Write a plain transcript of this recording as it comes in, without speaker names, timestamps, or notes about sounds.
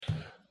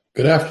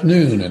Good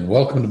afternoon and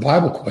welcome to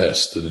Bible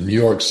Quest, the New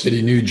York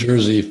City, New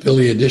Jersey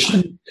Philly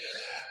edition.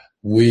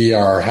 We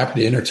are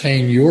happy to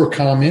entertain your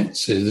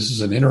comments. This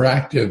is an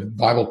interactive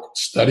Bible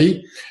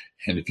study,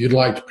 and if you'd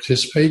like to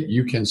participate,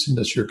 you can send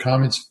us your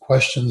comments and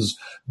questions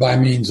by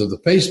means of the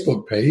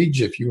Facebook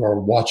page. If you are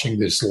watching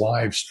this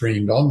live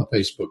streamed on the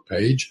Facebook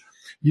page,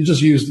 you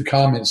just use the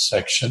comments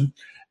section,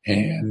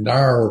 and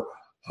our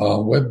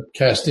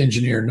webcast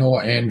engineer,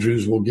 Noah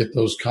Andrews, will get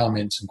those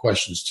comments and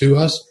questions to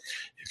us.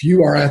 If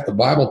you are at the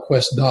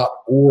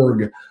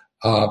BibleQuest.org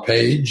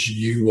page,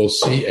 you will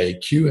see a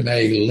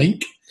Q&A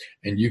link,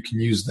 and you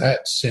can use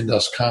that to send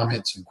us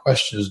comments and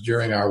questions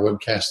during our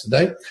webcast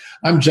today.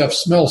 I'm Jeff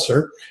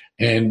Smelser,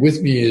 and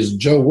with me is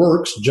Joe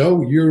Works.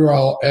 Joe,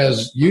 you're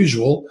as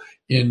usual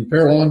in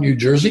Fair Lawn, New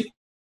Jersey.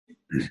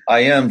 I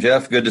am,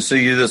 Jeff. Good to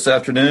see you this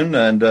afternoon,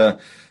 and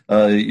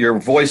your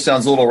voice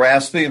sounds a little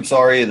raspy. I'm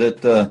sorry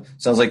that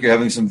sounds like you're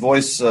having some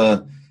voice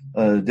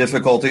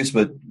difficulties,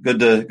 but good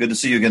to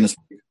see you again this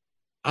week.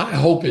 I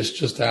hope it's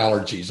just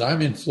allergies.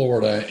 I'm in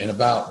Florida, and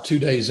about 2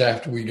 days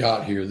after we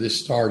got here,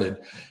 this started,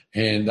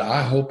 and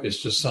I hope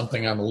it's just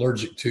something I'm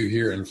allergic to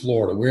here in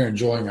Florida. We're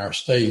enjoying our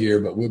stay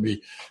here, but we'll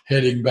be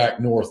heading back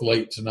north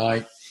late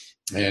tonight,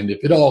 and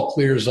if it all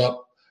clears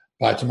up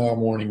by tomorrow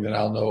morning, then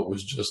I'll know it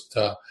was just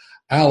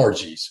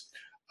allergies.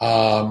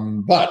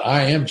 But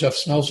I am Jeff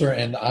Smelser,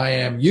 and I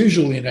am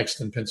usually in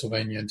Exton,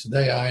 Pennsylvania, and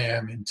today I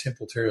am in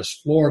Temple Terrace,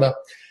 Florida,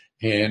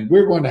 and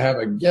we're going to have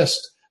a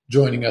guest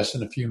joining us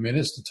in a few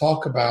minutes to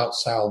talk about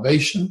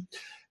salvation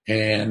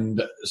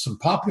and some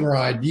popular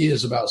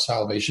ideas about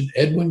salvation.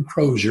 Edwin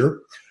Crozier,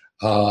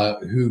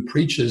 who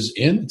preaches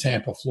in the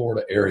Tampa,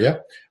 Florida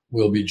area,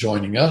 will be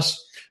joining us.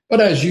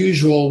 But as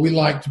usual, we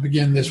like to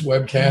begin this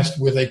webcast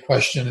with a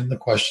question, and the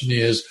question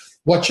is,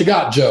 what you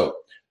got, Joe?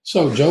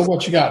 So, Joe,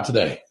 what you got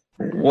today?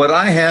 What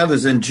I have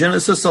is in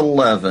Genesis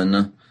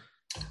 11.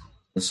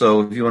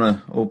 So if you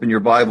want to open your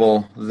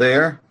Bible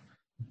there,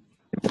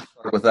 we'll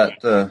start with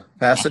that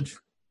passage.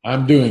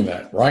 I'm doing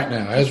that right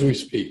now as we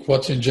speak.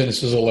 What's in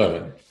Genesis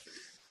 11?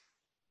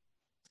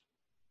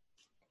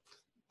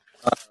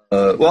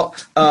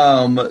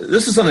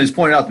 This is something that's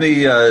pointed out to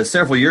me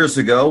several years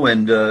ago,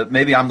 and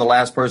maybe I'm the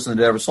last person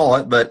that ever saw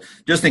it, but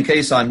just in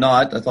case I'm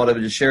not, I thought I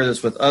would just share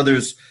this with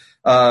others.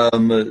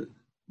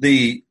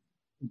 The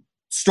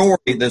story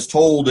that's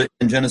told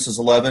in Genesis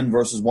 11,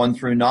 verses 1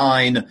 through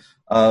 9,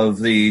 of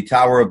the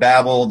Tower of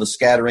Babel, the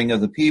scattering of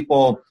the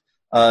people,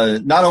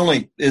 not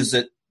only is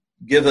it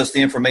give us the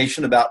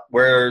information about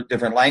where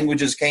different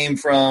languages came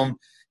from,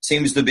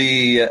 seems to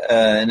be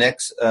an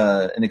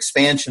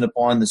expansion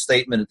upon the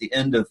statement at the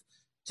end of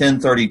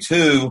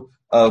 1032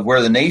 of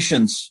where the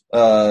nations,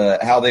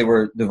 how they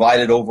were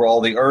divided over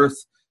all the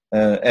earth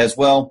as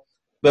well.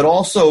 But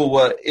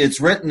also it's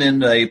written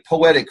in a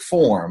poetic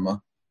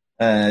form.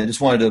 I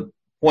just wanted to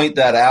point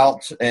that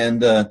out.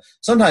 And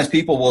sometimes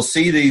people will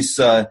see these,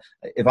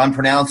 if I'm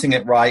pronouncing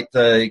it right,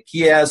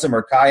 chiasm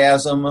or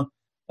chiasm.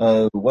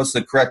 What's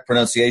the correct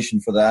pronunciation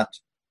for that?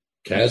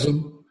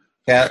 Chasm?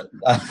 I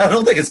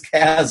don't think it's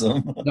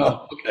chasm.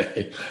 No,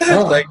 okay.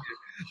 Thank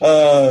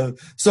you.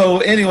 So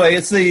anyway,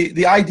 it's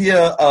the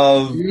idea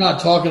of... You're not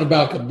talking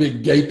about the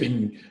big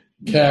gaping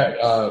cat.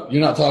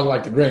 You're not talking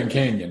like the Grand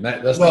Canyon.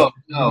 That's no.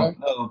 What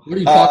are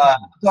you talking about?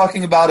 I'm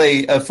talking about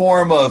a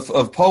form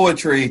of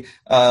poetry,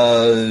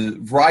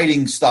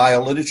 writing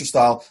style, literature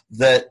style,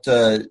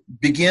 that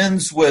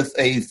begins with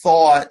a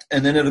thought,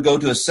 and then it'll go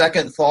to a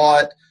second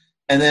thought,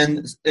 and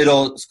then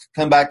it'll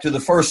come back to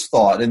the first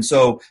thought. And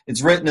so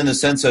it's written in the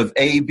sense of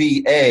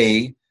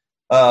ABA,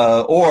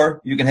 or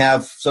you can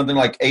have something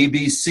like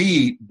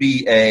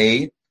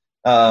ABCBA,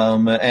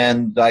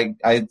 and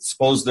I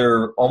suppose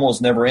they're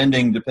almost never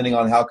ending depending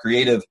on how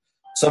creative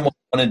someone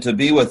wanted to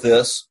be with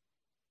this.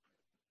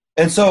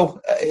 And so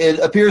it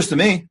appears to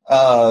me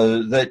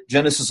that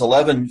Genesis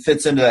 11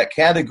 fits into that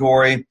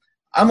category.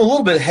 I'm a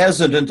little bit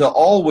hesitant to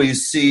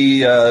always see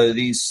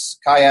these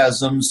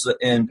chiasms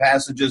in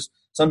passages.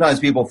 Sometimes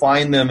people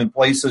find them in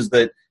places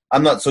that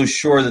I'm not so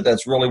sure that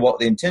that's really what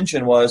the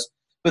intention was.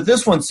 But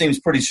this one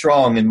seems pretty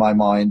strong in my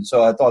mind,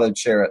 so I thought I'd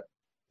share it.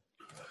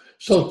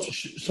 So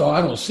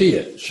I don't see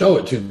it. Show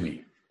it to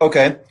me.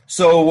 Okay.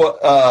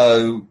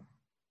 So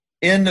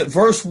in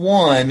verse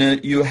 1,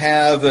 you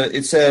have,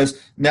 it says,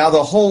 now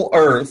the whole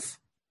earth.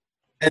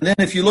 And then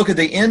if you look at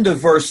the end of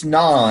verse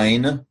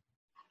 9,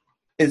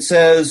 it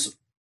says,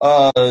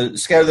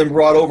 scattered them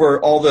brought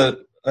over all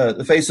the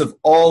face of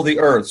all the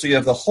earth. So you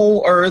have the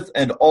whole earth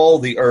and all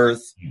the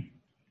earth.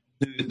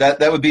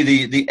 That would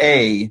be the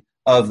A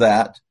of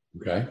that.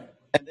 Okay.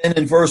 And then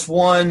in verse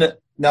 1,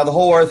 now the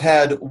whole earth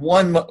had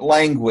one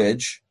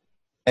language.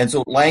 And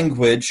so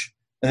language.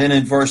 And then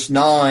in verse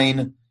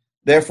 9,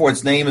 therefore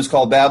its name is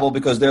called Babel,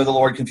 because there the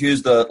Lord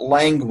confused the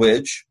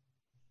language.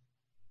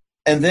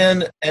 And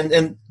then,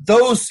 and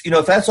those,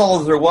 if that's all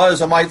that there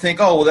was, I might think,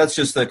 oh, well, that's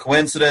just a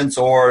coincidence,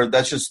 or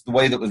that's just the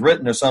way that was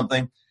written or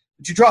something.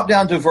 But you drop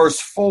down to verse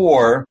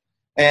 4,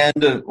 and,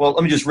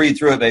 let me just read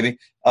through it maybe.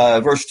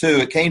 Verse 2,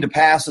 it came to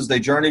pass as they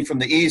journeyed from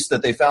the east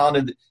that they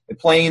found a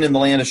plain in the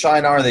land of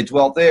Shinar, and they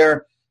dwelt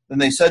there. Then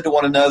they said to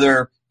one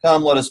another,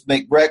 come, let us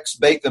make bricks,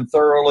 bake them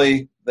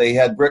thoroughly. They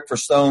had brick for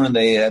stone, and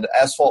they had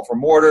asphalt for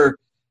mortar.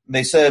 And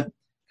they said,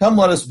 come,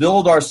 let us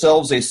build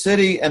ourselves a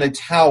city and a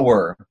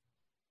tower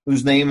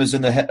whose name is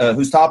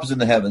whose top is in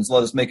the heavens.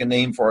 Let us make a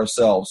name for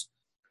ourselves.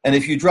 And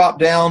if you drop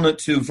down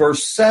to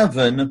verse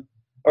 7,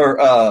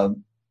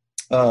 I'm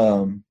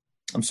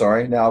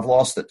sorry, now I've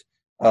lost it.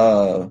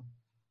 So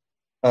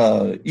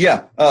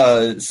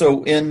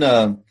in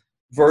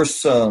verse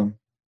 7,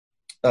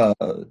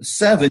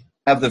 you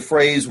have the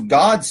phrase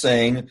God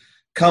saying,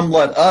 come,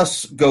 let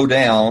us go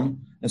down.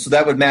 And so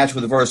that would match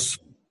with the verse.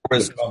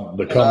 Come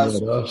let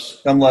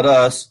us. Come, let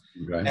us.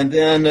 Okay. And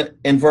then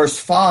in verse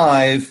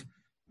 5,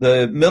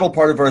 the middle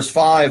part of verse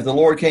 5, the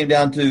Lord came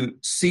down to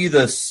see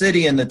the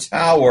city and the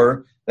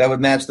tower. That would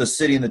match the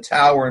city and the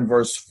tower in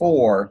verse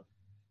 4.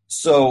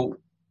 So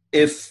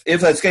if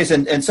that's the case,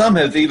 and some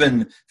have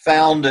even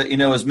found,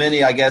 as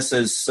many, I guess,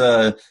 as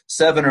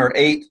 7 or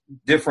 8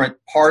 different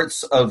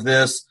parts of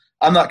this.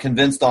 I'm not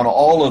convinced on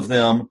all of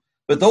them,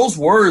 but those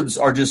words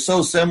are just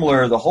so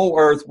similar. The whole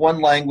earth, one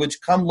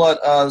language, come let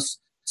us,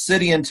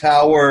 city and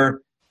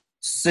tower,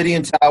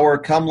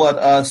 come let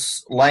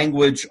us,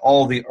 language,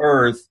 all the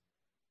earth.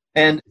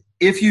 And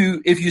if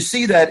you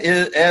see that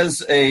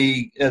as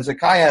a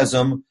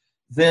chiasm,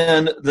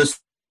 then the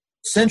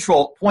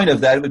central point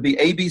of that would be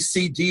A, B,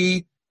 C,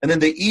 D, and then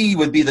the E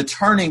would be the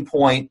turning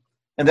point,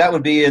 and that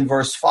would be in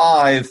verse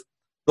 5,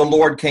 the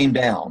Lord came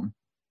down.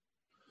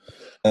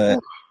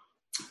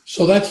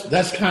 So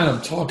that's kind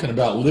of talking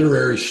about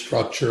literary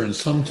structure, and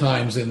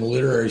sometimes in the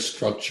literary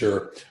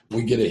structure,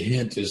 we get a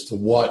hint as to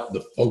what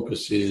the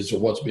focus is or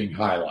what's being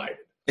highlighted.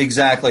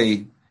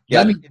 Exactly.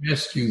 Yeah. Let me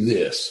ask you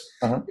this.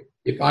 Uh-huh.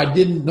 If I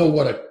didn't know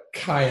what a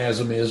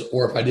chiasm is,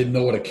 or if I didn't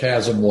know what a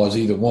chasm was,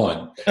 either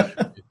one,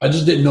 I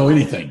just didn't know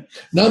anything.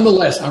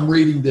 Nonetheless, I'm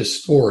reading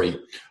this story.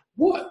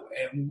 What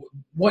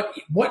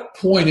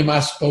point am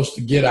I supposed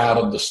to get out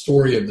of the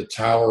story of the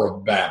Tower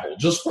of Babel?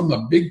 Just from the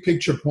big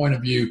picture point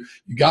of view,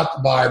 you got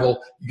the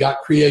Bible, you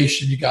got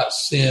creation, you got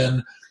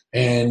sin,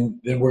 and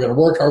then we're going to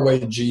work our way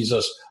to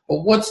Jesus.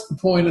 But what's the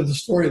point of the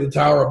story of the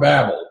Tower of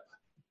Babel?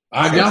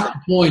 I got the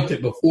point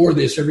that before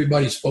this,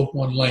 everybody spoke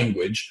one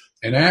language,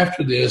 and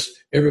after this,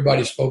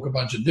 everybody spoke a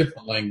bunch of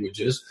different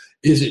languages.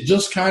 Is it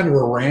just kind of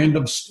a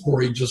random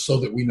story just so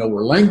that we know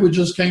where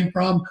languages came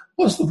from?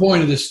 What's the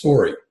point of this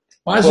story?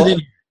 Why is it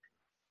in?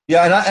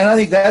 Yeah, and I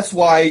think that's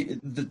why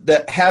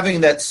that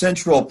having that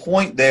central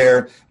point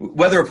there,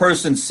 whether a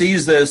person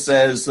sees this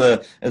as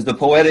the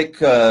poetic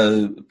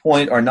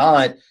point or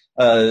not,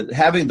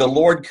 having the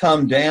Lord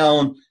come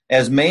down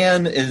as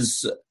man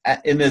is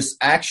in this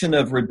action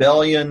of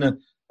rebellion,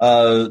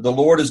 the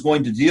Lord is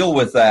going to deal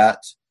with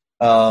that,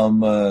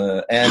 and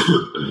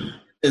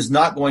is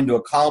not going to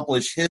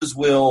accomplish His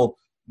will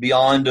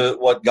beyond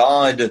what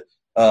God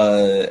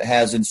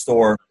has in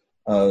store.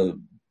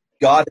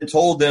 God had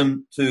told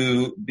them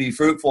to be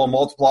fruitful and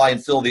multiply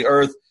and fill the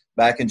earth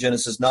back in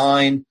Genesis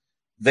 9.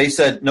 They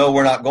said, no,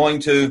 we're not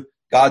going to.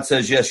 God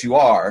says, yes, you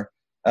are.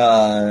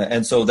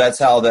 And so that's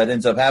how that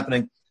ends up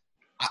happening.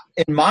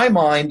 In my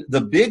mind,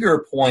 the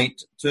bigger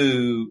point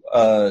to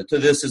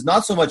this is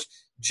not so much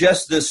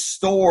just this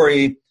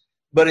story,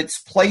 but its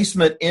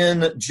placement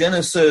in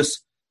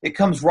Genesis. It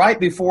comes right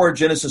before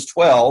Genesis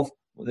 12,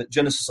 that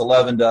Genesis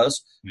 11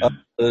 does. Yeah.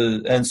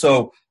 And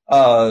so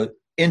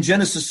in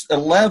Genesis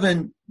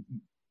 11,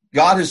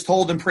 God has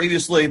told them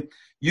previously,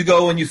 you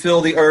go and you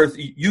fill the earth.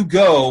 You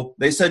go.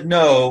 They said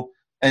no,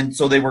 and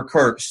so they were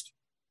cursed.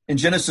 In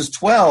Genesis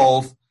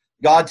 12,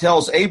 God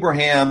tells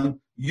Abraham,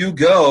 you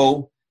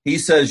go. He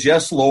says,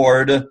 yes,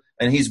 Lord,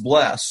 and he's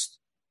blessed.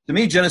 To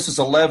me, Genesis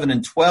 11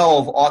 and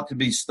 12 ought to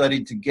be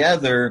studied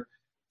together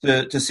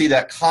to see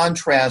that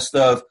contrast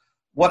of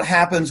what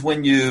happens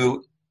when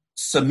you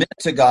submit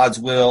to God's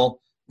will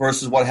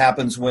versus what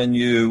happens when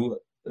you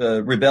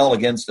rebel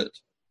against it.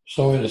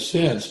 So in a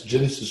sense,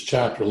 Genesis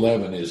chapter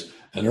 11 is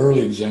an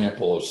early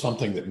example of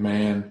something that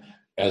man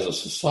as a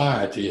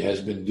society has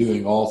been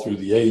doing all through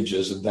the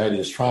ages, and that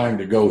is trying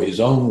to go his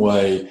own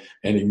way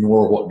and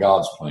ignore what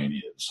God's plan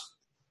is.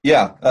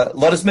 Yeah,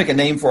 let us make a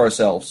name for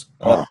ourselves.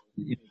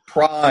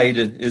 Pride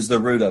is the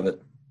root of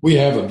it. We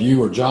have a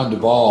viewer, John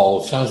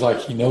Duvall. Sounds like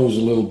he knows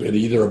a little bit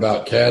either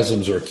about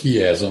chasms or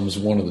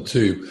chiasms, one of the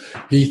two.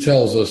 He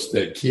tells us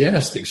that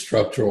chiastic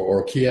structure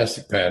or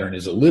chiastic pattern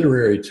is a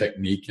literary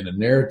technique in a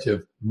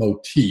narrative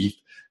motif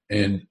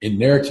and in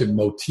narrative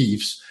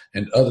motifs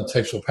and other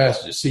textual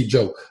passages. See,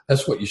 Joe,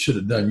 that's what you should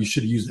have done. You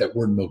should have used that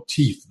word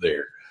motif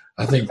there.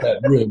 I think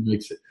that really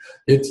makes it.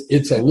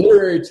 It's a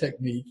literary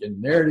technique in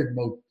narrative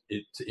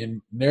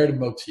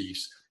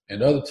motifs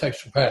and other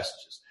textual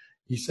passages.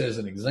 He says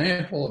an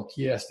example of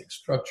chiastic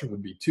structure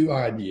would be two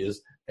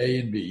ideas, A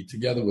and B,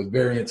 together with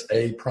variants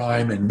A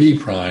prime and B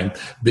prime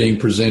being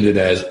presented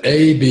as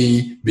A,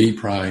 B, B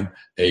prime,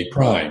 A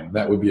prime.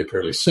 That would be a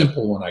fairly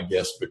simple one, I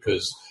guess,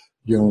 because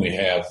you only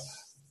have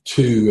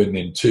 2 and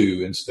then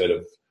 2 instead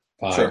of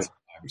 5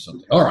 or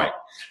something. All right.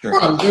 Sure.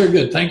 All right. Very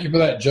good. Thank you for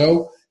that,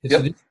 Joe. It's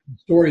an interesting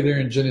story there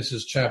in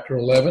Genesis chapter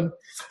 11.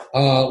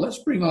 Let's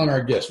bring on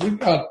our guest. We've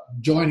got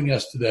joining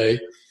us today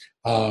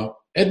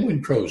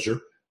Edwin Crozier,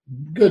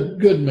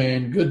 good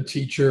man, good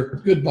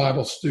teacher, good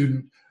Bible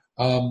student.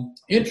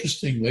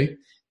 Interestingly,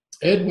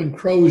 Edwin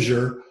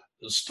Crozier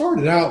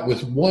started out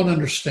with one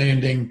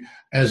understanding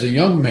as a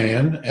young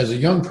man, as a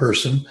young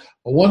person,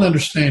 one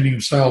understanding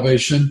of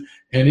salvation,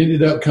 and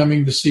ended up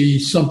coming to see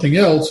something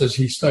else as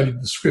he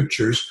studied the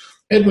scriptures.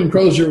 Edwin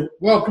Crozier,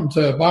 welcome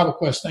to Bible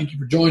Quest. Thank you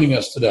for joining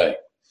us today.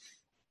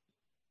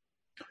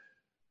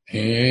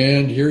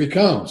 And here he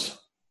comes.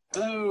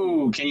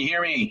 Hello, can you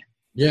hear me?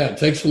 Yeah, it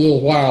takes a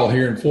little while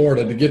here in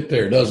Florida to get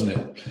there, doesn't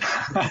it?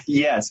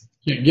 Yes.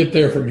 Can't get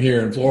there from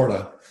here in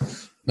Florida.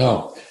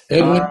 No.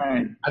 Edwin, all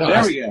right.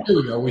 There we go. Here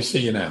we go. We see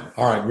you now.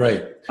 All right,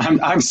 great.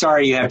 I'm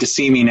sorry you have to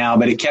see me now,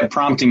 but it kept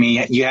prompting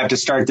me, you have to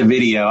start the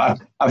video.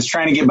 I was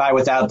trying to get by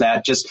without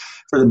that just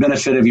for the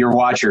benefit of your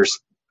watchers.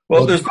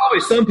 Well, there's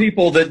probably some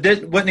people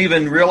that wouldn't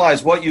even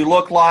realize what you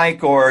look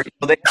like, or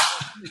they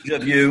have an image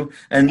of you,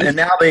 and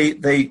now they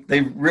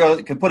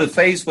really can put a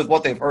face with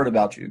what they've heard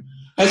about you.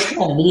 That's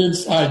kind of an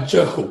inside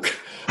joke.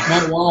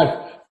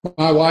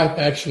 My wife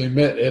actually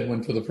met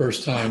Edwin for the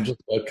first time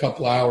just a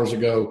couple hours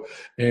ago,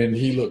 and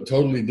he looked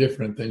totally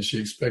different than she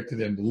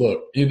expected him to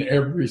look in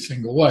every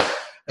single way.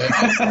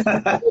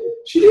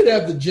 She did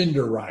have the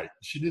gender right.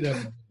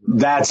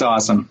 That's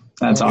awesome.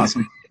 That's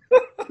awesome.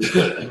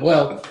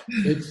 Well,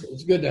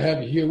 it's good to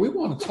have you here. We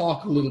want to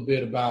talk a little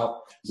bit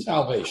about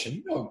salvation.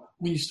 You know,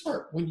 when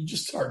you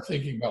just start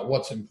thinking about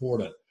what's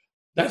important,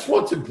 that's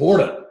what's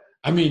important.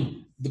 I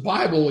mean, the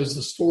Bible is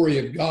the story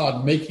of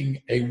God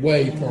making a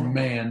way for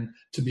man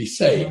to be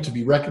saved, to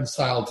be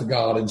reconciled to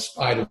God in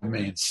spite of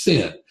man's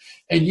sin.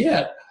 And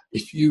yet,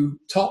 if you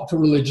talk to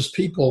religious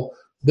people,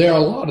 there are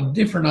a lot of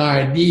different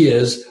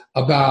ideas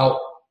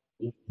about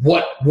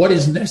what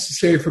is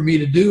necessary for me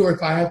to do, or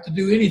if I have to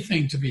do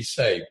anything to be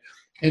saved.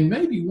 And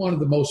maybe one of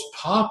the most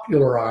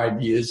popular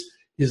ideas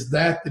is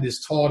that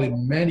is taught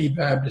in many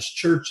Baptist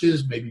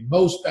churches, maybe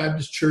most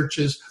Baptist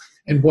churches,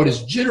 and what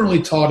is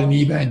generally taught in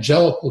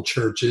evangelical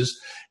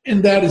churches.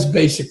 And that is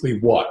basically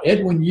what?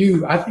 Edwin,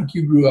 I think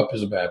you grew up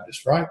as a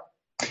Baptist, right?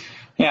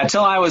 Yeah,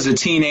 till I was a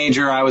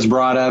teenager, I was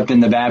brought up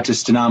in the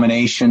Baptist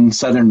denomination,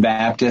 Southern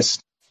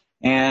Baptist.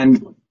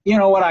 And, you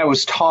know, what I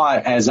was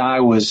taught as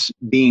I was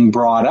being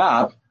brought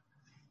up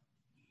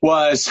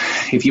was,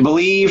 if you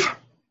believe,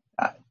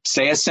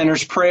 say a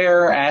sinner's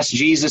prayer, ask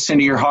Jesus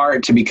into your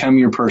heart to become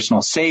your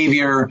personal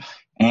savior,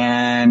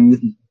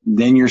 and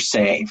then you're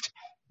saved.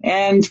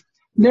 And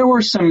there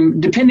were some,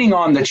 depending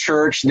on the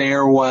church,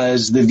 there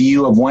was the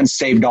view of once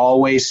saved,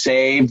 always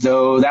saved,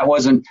 though that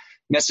wasn't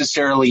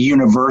necessarily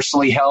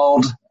universally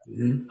held.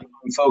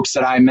 Folks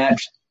that I met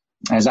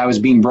as I was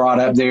being brought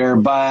up there,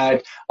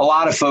 but a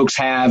lot of folks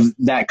have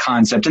that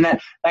concept. And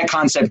that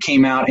concept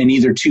came out in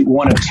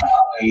one of two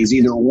ways.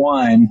 Either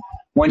one,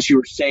 once you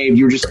were saved,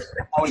 you were just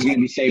always going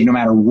to be saved no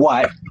matter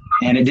what,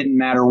 and it didn't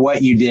matter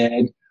what you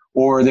did.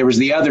 Or there was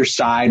the other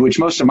side, which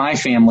most of my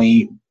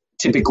family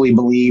typically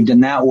believed,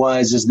 and that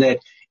is that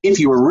if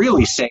you were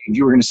really saved,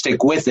 you were going to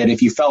stick with it.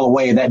 If you fell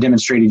away, that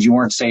demonstrated you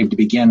weren't saved to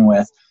begin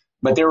with.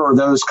 But there were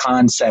those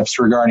concepts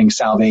regarding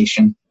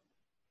salvation.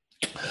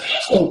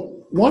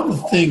 So one of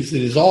the things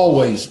that is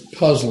always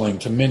puzzling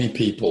to many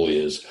people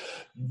is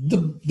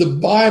the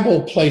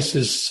Bible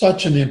places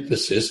such an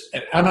emphasis,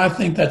 and I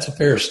think that's a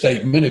fair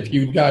statement. If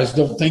you guys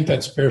don't think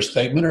that's a fair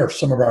statement, or if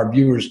some of our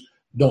viewers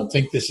don't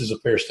think this is a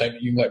fair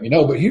statement, you can let me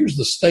know. But here's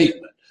the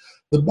statement.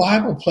 The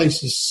Bible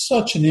places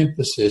such an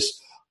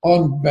emphasis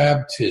on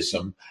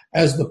baptism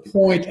as the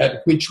point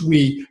at which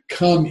we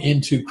come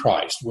into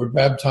Christ. We're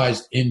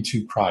baptized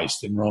into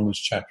Christ in Romans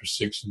chapter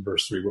 6 and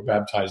verse 3. We're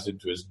baptized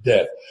into his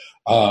death.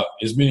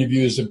 As many of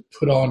you as have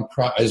put on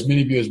Christ, as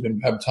many of you as have been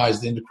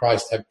baptized into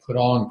Christ have put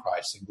on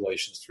Christ in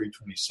Galatians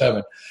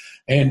 3:27.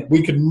 And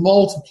we could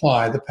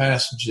multiply the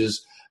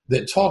passages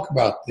that talk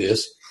about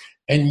this,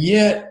 and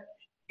yet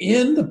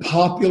in the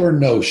popular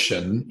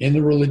notion in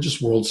the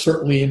religious world,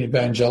 certainly in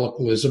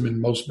evangelicalism in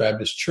most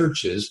Baptist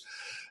churches,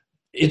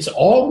 it's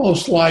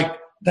almost like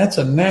that's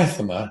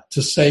anathema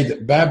to say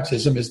that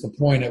baptism is the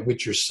point at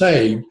which you're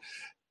saved.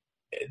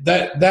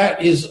 That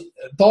is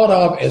thought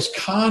of as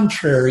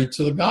contrary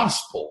to the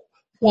gospel.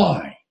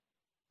 Why?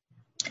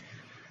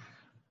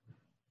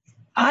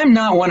 I'm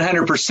not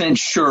 100%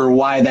 sure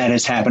why that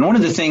has happened. One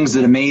of the things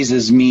that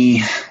amazes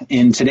me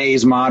in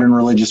today's modern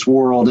religious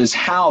world is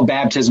how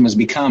baptism has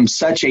become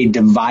such a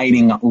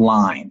dividing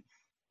line.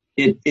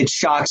 It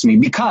shocks me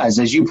because,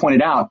 as you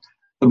pointed out,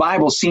 the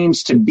Bible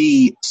seems to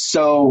be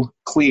so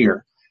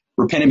clear.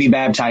 Repent and be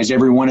baptized,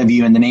 every one of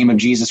you, in the name of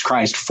Jesus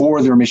Christ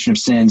for the remission of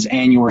sins,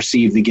 and you'll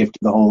receive the gift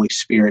of the Holy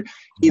Spirit.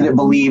 He that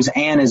believes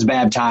and is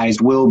baptized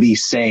will be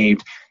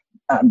saved.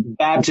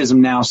 Baptism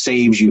now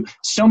saves you.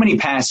 So many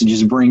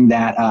passages bring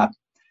that up.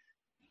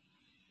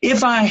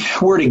 If I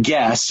were to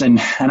guess, and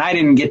I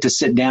didn't get to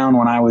sit down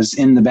when I was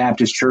in the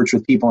Baptist church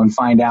with people and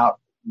find out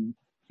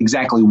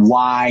exactly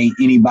why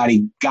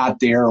anybody got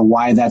there or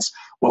why that's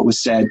what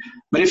was said,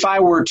 but if I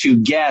were to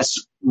guess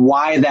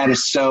why that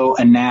is so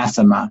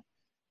anathema,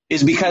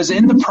 is because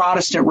in the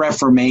Protestant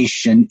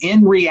Reformation,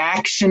 in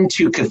reaction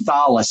to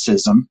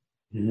Catholicism,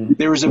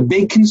 there was a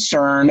big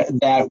concern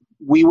that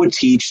we would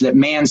teach that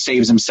man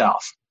saves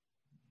himself.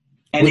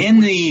 And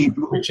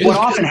what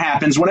often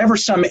happens, whenever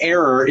some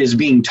error is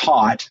being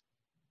taught,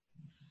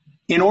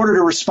 in order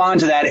to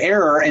respond to that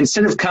error,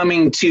 instead of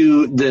coming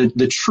to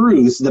the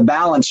truth, the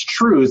balanced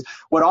truth,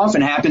 what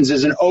often happens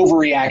is an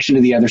overreaction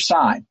to the other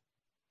side.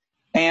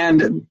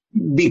 And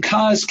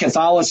because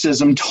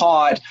Catholicism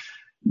taught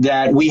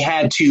that we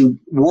had to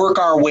work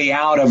our way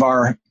out of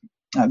our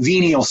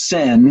venial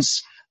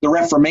sins, the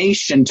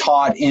Reformation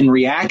taught in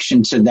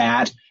reaction to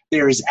that,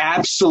 there is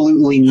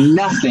absolutely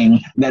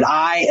nothing that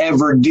I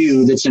ever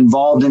do that's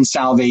involved in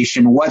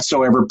salvation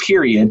whatsoever,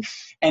 period.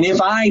 And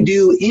if I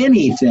do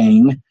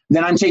anything,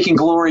 then I'm taking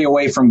glory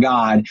away from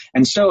God.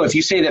 And so if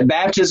you say that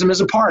baptism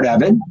is a part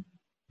of it,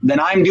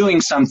 then I'm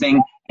doing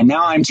something, and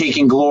now I'm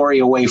taking glory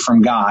away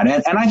from God.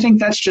 And I think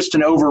that's just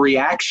an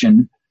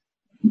overreaction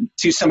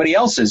to somebody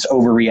else's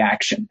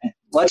overreaction.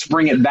 Let's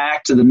bring it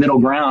back to the middle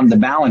ground, the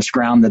balanced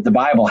ground that the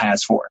Bible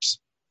has for us.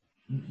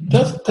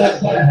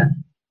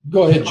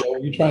 Go ahead, Joe. Are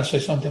you trying to say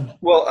something?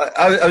 Well,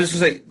 I was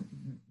going to say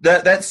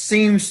that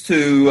seems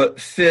to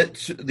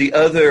fit the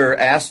other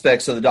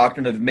aspects of the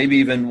doctrine of maybe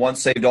even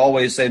once saved,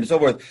 always saved, and so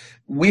forth.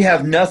 We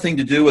have nothing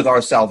to do with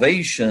our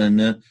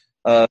salvation.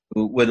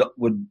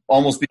 Would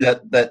almost be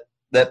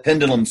that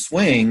pendulum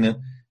swing.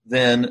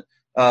 Then,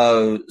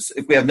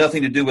 if we have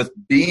nothing to do with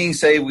being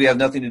saved, we have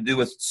nothing to do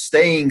with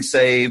staying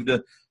saved.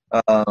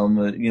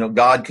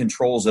 God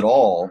controls it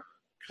all.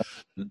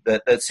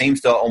 That seems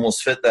to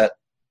almost fit that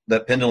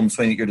pendulum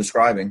swing that you're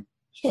describing.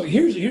 So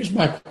here's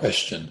my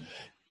question: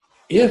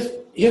 If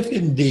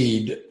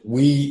indeed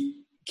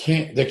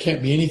there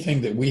can't be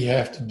anything that we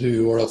have to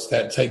do, or else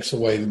that takes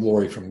away the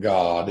glory from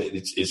God.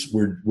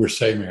 We're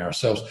saving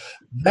ourselves.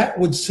 That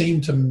would seem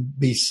to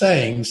be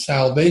saying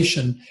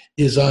salvation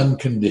is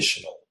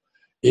unconditional.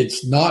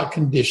 It's not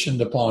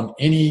conditioned upon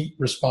any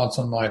response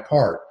on my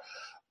part.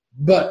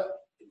 But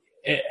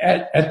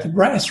at the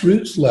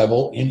grassroots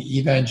level in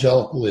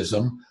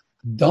evangelicalism,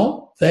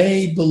 don't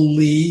they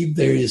believe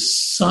there is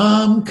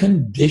some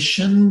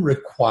condition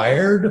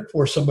required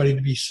for somebody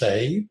to be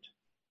saved?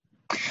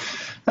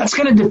 That's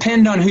going to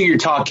depend on who you're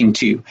talking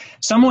to.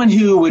 Someone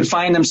who would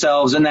find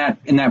themselves in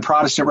that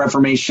Protestant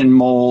Reformation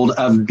mold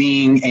of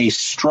being a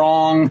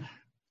strong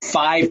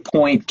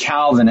 5-point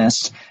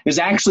Calvinist is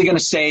actually going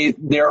to say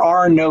there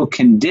are no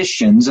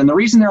conditions. And the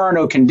reason there are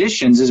no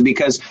conditions is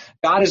because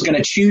God is going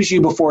to choose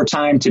you before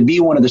time to be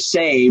one of the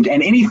saved.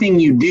 And anything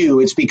you do,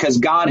 it's because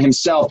God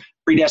himself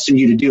predestined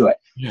you to do it.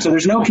 Yeah. So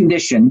there's no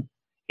condition.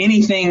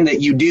 Anything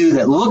that you do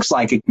that looks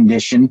like a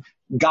condition,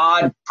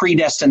 God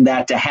predestined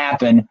that to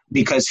happen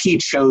because he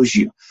chose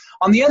you.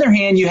 On the other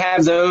hand, you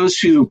have those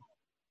who,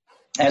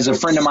 as a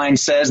friend of mine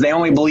says, they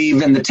only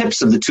believe in the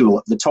tips of the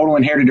tulip, the total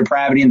inherited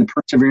depravity and the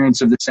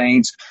perseverance of the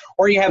saints.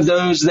 Or you have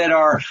those that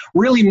are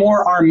really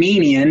more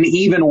Arminian,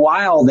 even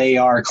while they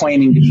are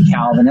claiming to be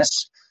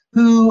Calvinists,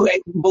 who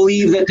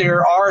believe that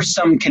there are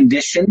some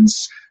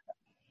conditions.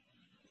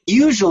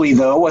 Usually,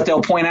 though, what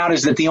they'll point out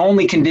is that the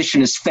only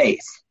condition is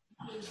faith.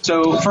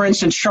 So, for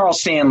instance,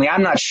 Charles Stanley,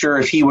 I'm not sure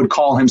if he would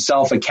call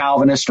himself a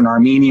Calvinist or an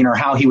Arminian or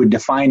how he would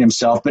define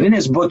himself, but in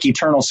his book,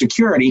 Eternal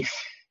Security,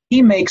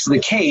 he makes the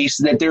case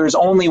that there is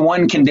only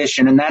one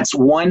condition, and that's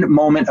one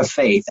moment of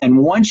faith. And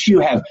once you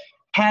have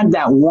had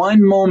that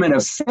one moment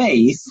of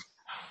faith,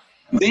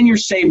 then you're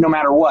saved no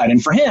matter what.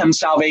 And for him,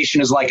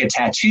 salvation is like a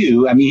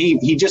tattoo. I mean,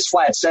 he just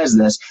flat says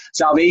this.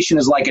 Salvation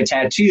is like a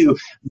tattoo.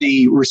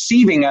 The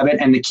receiving of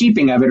it and the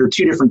keeping of it are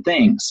two different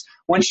things.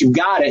 Once you've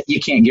got it, you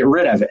can't get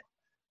rid of it.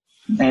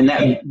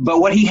 But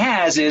what he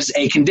has is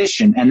a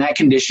condition, and that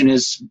condition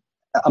is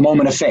a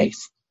moment of faith.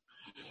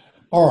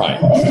 All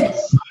right.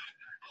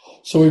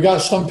 So we've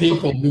got some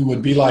people who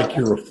would be like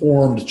your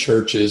Reformed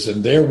churches,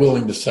 and they're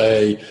willing to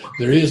say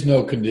there is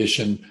no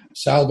condition.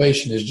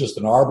 Salvation is just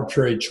an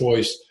arbitrary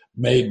choice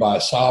made by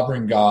a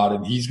sovereign God,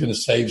 and he's going to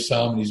save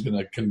some and he's going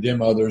to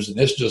condemn others, and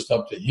it's just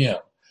up to him.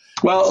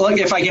 Well, look,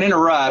 if I can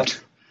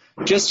interrupt,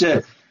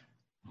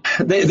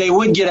 they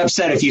would get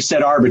upset if you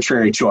said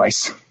arbitrary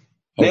choice.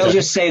 They'll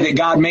just say that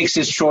God makes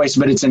his choice,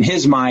 but it's in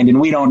his mind,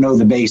 and we don't know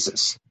the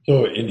basis.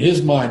 So in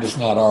his mind, it's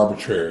not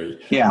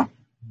arbitrary. Yeah.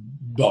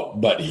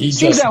 But he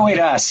seems that way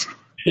to us.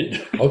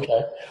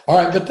 Okay. All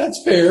right. But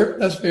that's fair.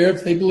 That's fair.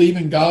 If they believe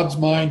in God's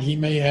mind, he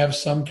may have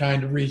some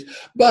kind of reason.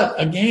 But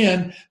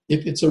again,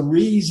 if it's a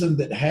reason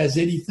that has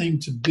anything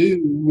to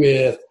do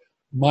with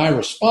my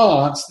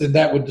response, then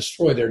that would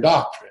destroy their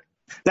doctrine.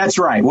 That's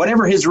right.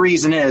 Whatever his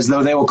reason is,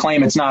 though they will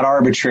claim it's not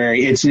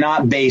arbitrary, it's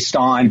not based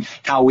on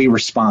how we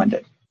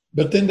responded.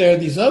 But then there are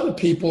these other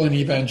people in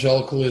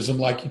evangelicalism,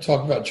 like you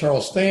talk about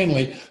Charles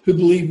Stanley, who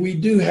believe we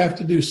do have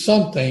to do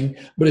something,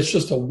 but it's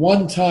just a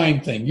one-time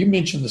thing. You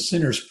mentioned the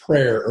sinner's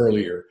prayer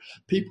earlier.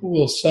 People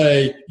will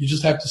say you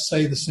just have to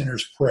say the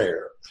sinner's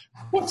prayer.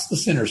 What's the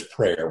sinner's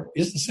prayer?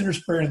 Is the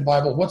sinner's prayer in the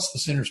Bible? What's the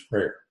sinner's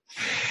prayer?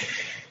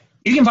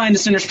 You can find the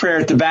sinner's prayer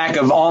at the back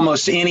of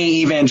almost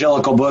any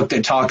evangelical book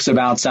that talks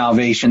about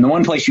salvation. The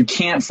one place you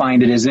can't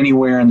find it is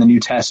anywhere in the New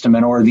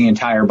Testament or the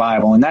entire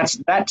Bible. And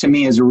that to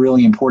me is a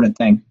really important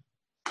thing.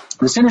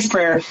 The sinner's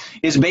prayer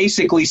is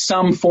basically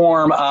some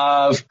form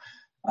of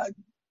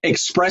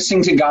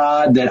expressing to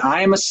God that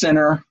I am a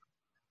sinner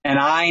and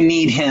I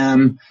need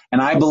him,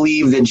 and I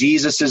believe that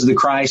Jesus is the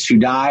Christ who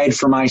died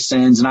for my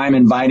sins, and I'm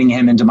inviting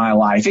him into my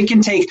life. It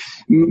can take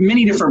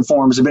many different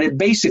forms, but it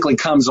basically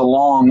comes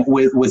along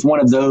with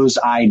one of those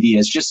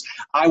ideas. Just,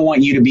 I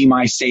want you to be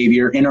my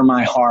Savior, enter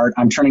my heart,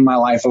 I'm turning my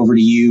life over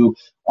to you.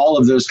 All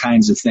of those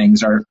kinds of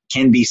things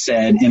can be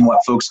said in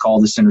what folks call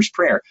the sinner's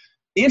prayer.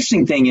 The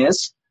interesting thing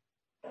is,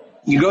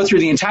 you go through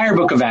the entire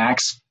book of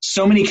Acts,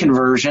 so many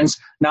conversions,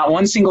 not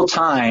one single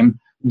time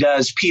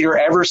does Peter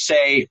ever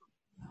say,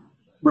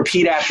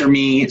 repeat after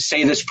me,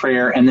 say this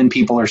prayer, and then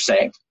people are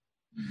saved.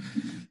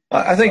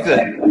 I think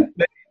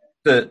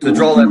that to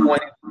draw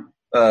that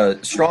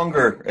point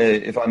stronger,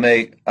 if I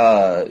may,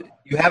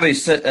 you have a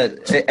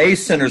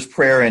sinner's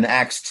prayer in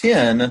Acts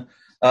 10.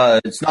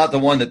 It's not the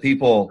one that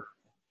people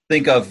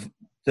think of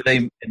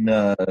today,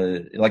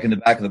 like in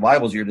the back of the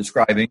Bibles you're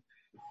describing,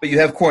 but you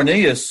have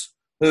Cornelius,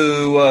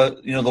 who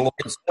the Lord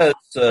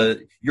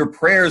says, your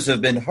prayers have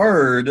been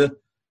heard,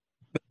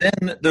 but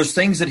then there's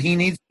things that he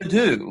needs to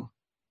do.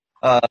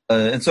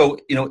 And so,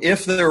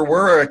 if there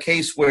were a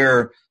case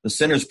where the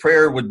sinner's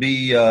prayer would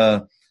be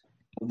the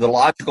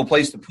logical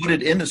place to put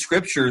it in the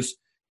Scriptures,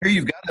 here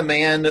you've got a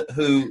man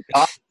who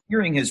God's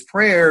hearing his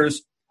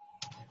prayers,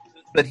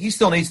 but he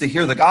still needs to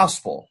hear the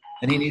gospel,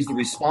 and he needs to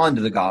respond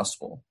to the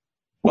gospel.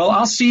 Well,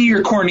 I'll see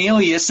your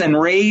Cornelius and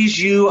raise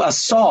you a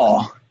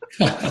Saul.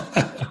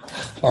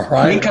 All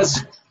right.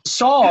 Because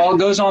Saul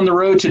goes on the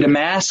road to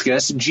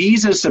Damascus.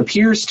 Jesus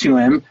appears to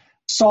him.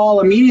 Saul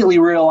immediately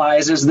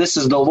realizes this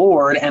is the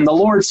Lord, and the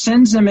Lord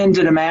sends him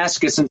into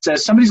Damascus and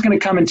says, somebody's going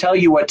to come and tell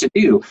you what to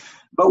do.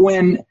 But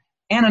when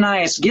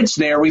Ananias gets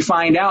there, we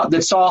find out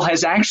that Saul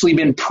has actually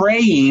been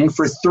praying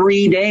for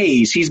 3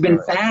 days. He's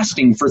been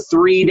fasting for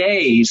 3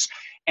 days.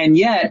 And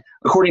yet,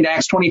 according to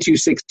Acts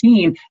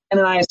 22:16,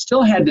 Ananias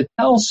still had to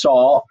tell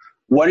Saul,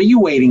 what are you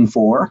waiting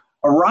for?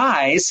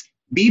 Arise,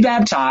 be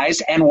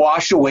baptized, and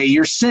wash away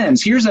your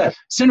sins. Here's a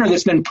sinner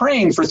that's been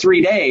praying for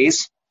 3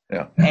 days.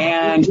 Yeah.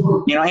 And,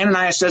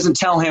 Ananias doesn't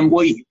tell him,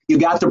 well, you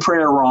got the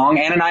prayer wrong.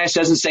 Ananias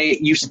doesn't say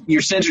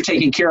your sins are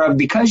taken care of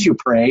because you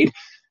prayed.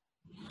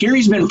 Here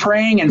he's been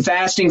praying and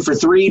fasting for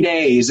 3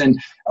 days. And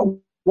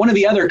one of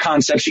the other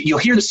concepts, you'll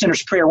hear the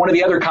sinner's prayer, one of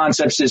the other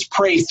concepts is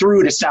pray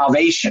through to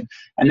salvation.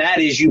 And that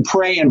is you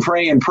pray and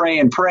pray and pray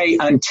and pray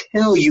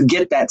until you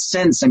get that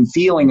sense and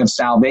feeling of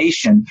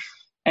salvation.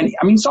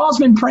 And Saul's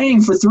been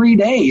praying for 3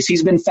 days.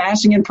 He's been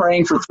fasting and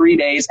praying for 3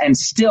 days and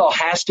still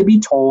has to be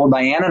told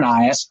by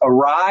Ananias,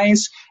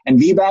 arise and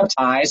be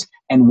baptized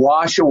and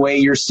wash away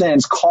your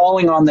sins,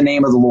 calling on the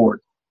name of the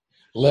Lord.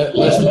 Let's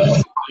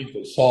not think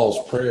that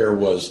Saul's prayer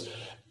was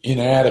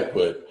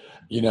inadequate.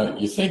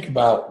 You think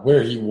about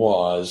where he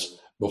was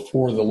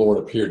before the Lord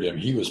appeared to him.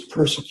 He was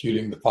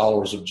persecuting the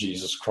followers of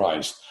Jesus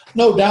Christ.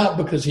 No doubt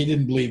because he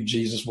didn't believe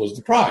Jesus was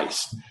the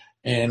Christ.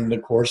 And,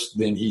 of course,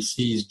 then he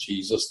sees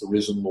Jesus, the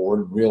risen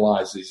Lord, and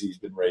realizes he's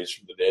been raised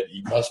from the dead.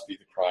 He must be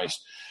the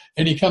Christ.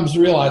 And he comes to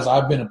realize,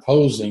 I've been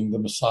opposing the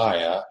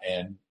Messiah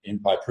and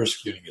by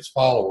persecuting his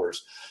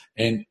followers.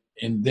 And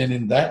then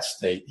in that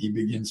state, he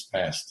begins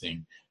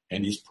fasting,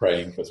 and he's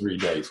praying for 3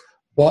 days.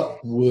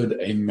 What would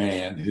a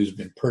man who's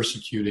been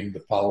persecuting the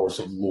followers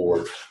of the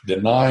Lord,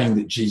 denying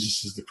that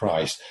Jesus is the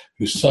Christ,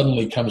 who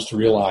suddenly comes to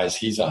realize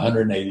he's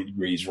 180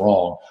 degrees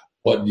wrong,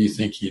 what do you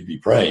think he'd be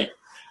praying?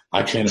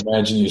 I can't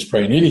imagine he was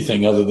praying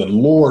anything other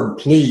than, Lord,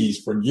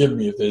 please forgive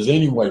me if there's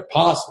any way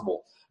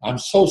possible. I'm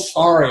so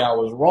sorry I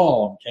was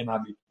wrong. Can I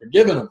be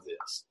forgiven of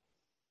this?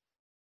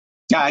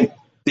 I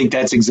think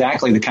that's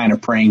exactly the kind of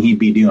praying he'd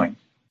be doing.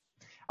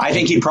 I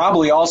think he'd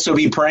probably also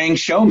be praying,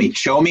 show me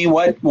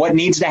what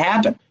needs to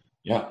happen.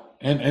 Yeah,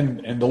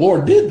 and the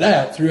Lord did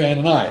that through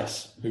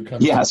Ananias, who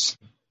comes to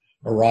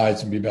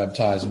arise and be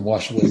baptized and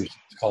wash away your sins,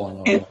 calling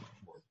on the Lord.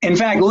 In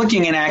fact,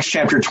 looking in Acts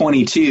chapter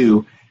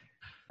 22,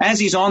 as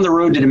he's on the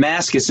road to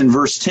Damascus in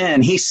verse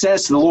 10, he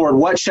says to the Lord,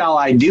 what shall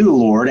I do,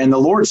 Lord? And the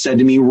Lord said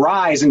to me,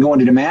 rise and go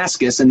into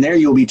Damascus, and there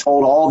you'll be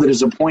told all that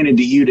is appointed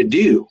to you to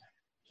do.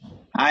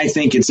 I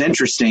think it's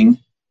interesting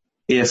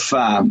if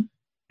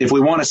we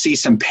want to see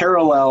some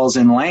parallels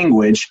in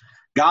language.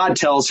 God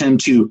tells him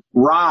to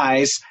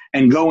rise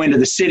and go into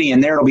the city,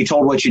 and there it'll be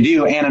told what you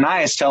do.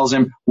 Ananias tells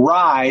him,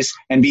 rise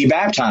and be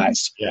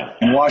baptized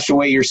and wash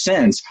away your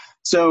sins.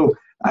 So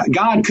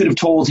God could have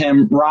told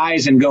him,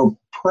 rise and go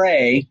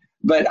pray.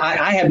 But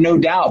I have no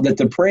doubt that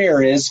the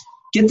prayer is,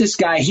 get this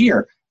guy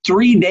here.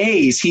 3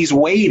 days he's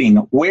waiting.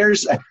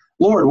 Where's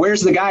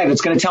the guy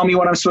that's going to tell me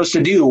what I'm supposed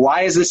to do?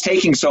 Why is this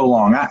taking so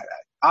long?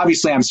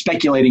 Obviously, I'm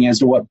speculating as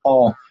to what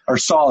Paul or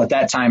Saul at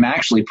that time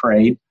actually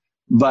prayed,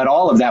 but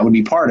all of that would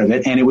be part of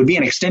it, and it would be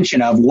an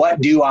extension of,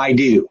 what do I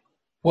do?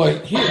 Well,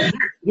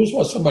 here's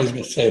what somebody's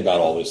going to say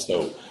about all this,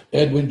 though.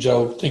 Edwin,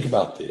 Joe, think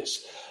about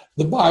this.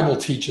 The Bible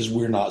teaches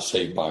we're not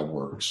saved by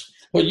works.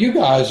 What you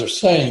guys are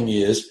saying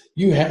is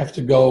you have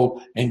to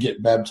go and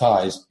get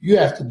baptized. You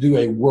have to do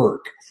a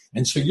work.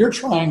 And so you're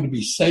trying to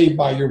be saved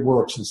by your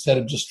works instead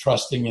of just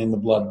trusting in the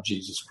blood of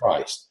Jesus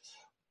Christ.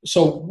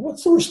 So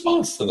what's the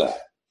response to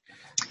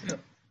that?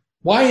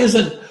 Why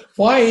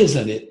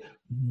isn't it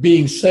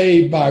being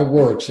saved by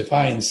works if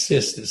I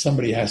insist that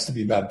somebody has to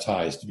be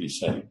baptized to be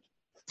saved?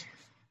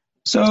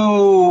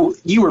 So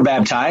you were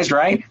baptized,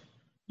 right?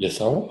 Yes,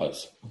 I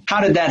was.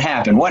 How did that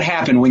happen? What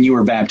happened when you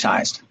were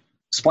baptized?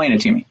 Explain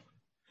it to me.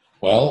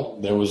 Well,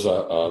 there was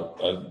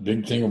a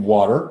big thing of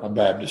water, a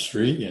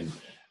baptistry,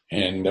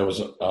 and there was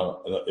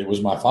it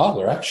was my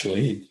father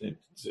actually,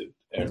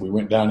 and we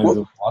went down into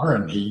the water,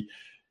 and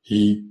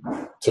he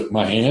took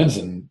my hands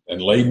and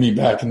laid me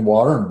back in the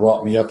water and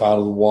brought me up out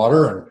of the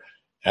water, and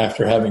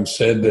after having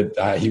said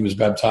that he was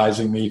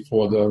baptizing me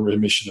for the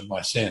remission of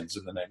my sins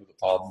in the name of the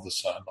Father, the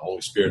Son, the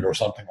Holy Spirit, or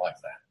something like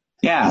that.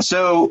 Yeah.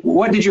 So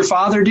what did your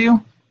father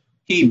do?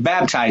 He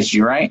baptized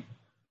you, right?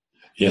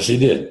 Yes, he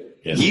did.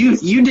 Yes.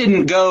 You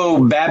didn't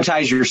go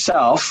baptize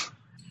yourself.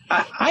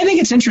 I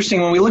think it's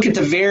interesting when we look at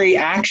the very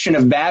action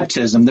of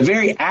baptism. The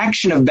very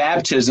action of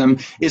baptism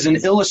is an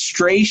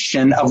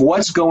illustration of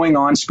what's going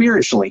on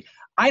spiritually.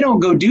 I don't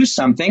go do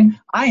something.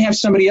 I have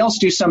somebody else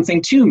do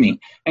something to me.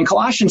 And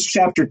Colossians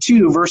chapter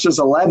 2, verses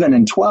 11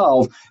 and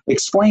 12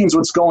 explains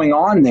what's going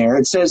on there.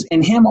 It says,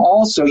 "In him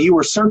also you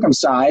were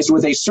circumcised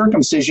with a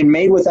circumcision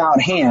made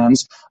without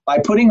hands, by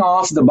putting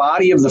off the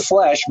body of the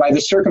flesh by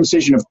the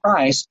circumcision of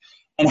Christ,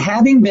 and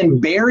having been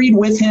buried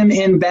with him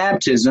in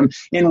baptism,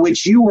 in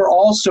which you were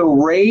also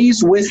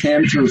raised with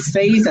him through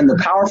faith and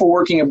the powerful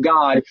working of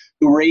God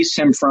who raised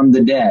him from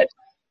the dead."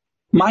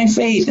 My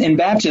faith in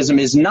baptism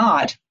is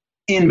not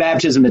in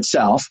baptism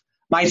itself.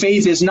 My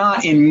faith is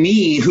not in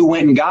me who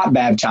went and got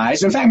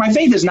baptized. In fact, my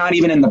faith is not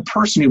even in the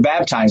person who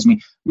baptized me.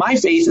 My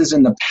faith is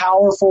in the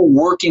powerful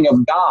working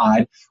of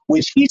God,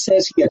 which he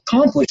says he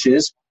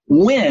accomplishes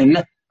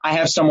when I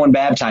have someone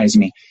baptize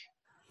me.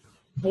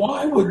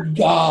 Why would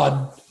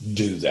God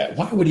do that?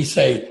 Why would he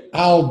say,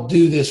 I'll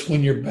do this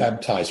when you're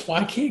baptized?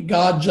 Why can't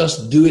God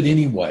just do it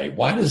anyway?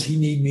 Why does he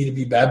need me to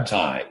be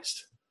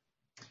baptized?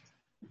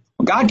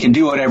 God can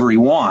do whatever he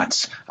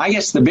wants. I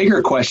guess the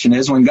bigger question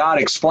is, when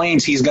God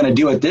explains he's going to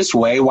do it this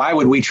way, why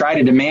would we try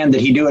to demand that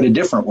he do it a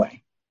different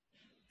way?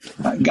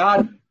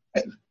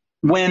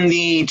 When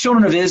the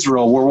children of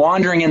Israel were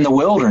wandering in the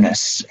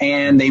wilderness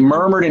and they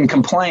murmured and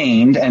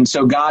complained, and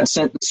so God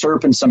sent the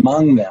serpents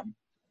among them,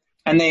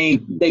 and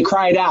they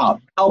cried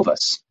out, "Help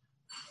us."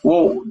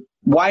 Well,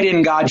 why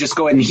didn't God just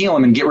go ahead and heal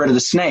them and get rid of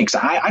the snakes?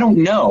 I don't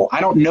know. I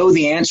don't know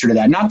the answer to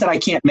that. Not that I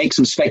can't make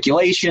some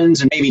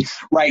speculations and maybe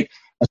write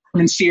a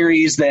sermon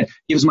series that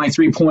gives my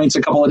 3 points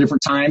a couple of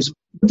different times.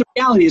 But the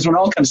reality is, when it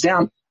all comes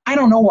down, I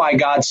don't know why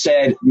God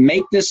said,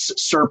 make this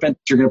serpent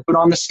that you're going to put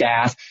on the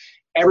staff.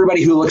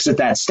 Everybody who looks at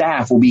that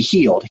staff will be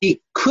healed.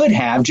 He could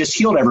have just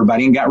healed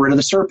everybody and got rid of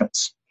the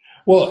serpents.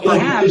 Well,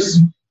 perhaps,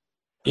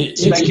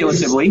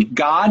 speculatively,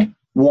 God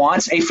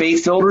wants a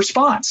faith-filled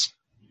response.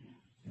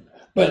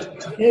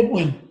 But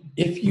Edwin,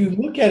 if you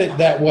look at it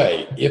that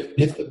way,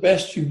 if the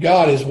best you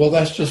got is, well,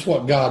 that's just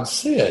what God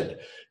said,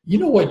 you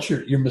know what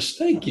your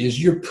mistake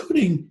is? You're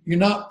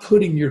not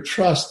putting your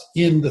trust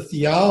in the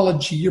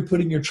theology. You're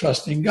putting your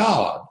trust in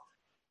God.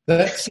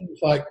 That seems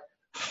like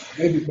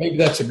maybe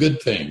that's a good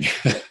thing.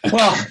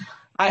 Well,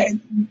 I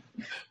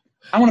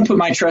want to put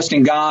my trust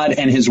in God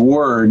and his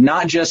word,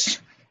 not just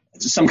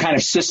some kind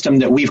of system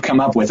that we've come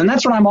up with. And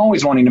that's what I'm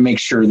always wanting to make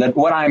sure, that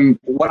what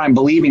I'm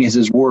believing is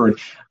his word.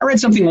 I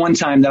read something one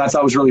time that I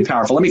thought was really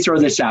powerful. Let me throw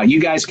this out. You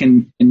guys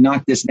can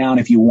knock this down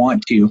if you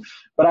want to.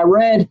 But I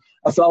read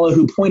a fellow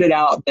who pointed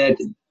out that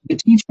the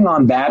teaching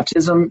on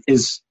baptism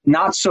is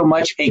not so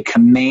much a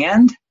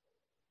command,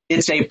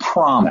 it's a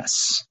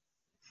promise.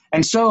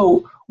 And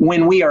so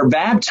when we are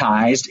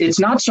baptized, it's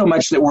not so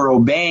much that we're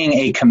obeying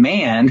a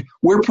command,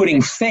 we're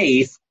putting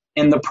faith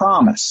in the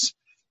promise.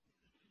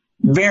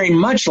 Very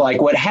much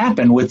like what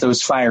happened with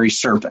those fiery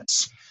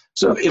serpents.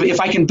 So if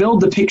I can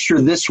build the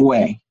picture this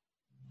way,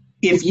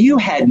 if you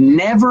had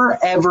never,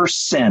 ever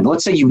sinned,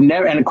 let's say you've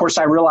never, and of course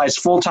I realize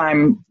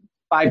full-time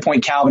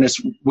 5-point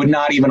Calvinists would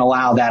not even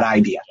allow that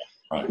idea.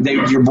 Right.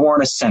 You're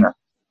born a sinner.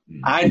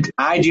 I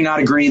do not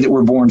agree that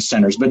we're born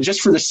sinners, but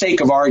just for the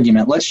sake of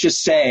argument, let's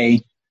just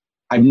say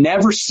I've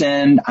never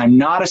sinned. I'm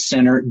not a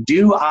sinner.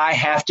 Do I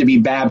have to be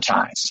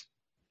baptized?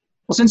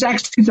 Well, since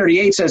Acts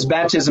 2:38 says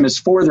baptism is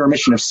for the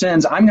remission of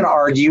sins, I'm going to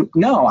argue,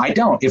 no, I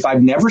don't. If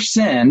I've never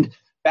sinned,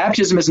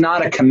 baptism is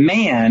not a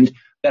command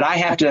that I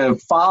have to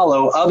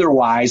follow.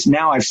 Otherwise,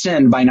 now I've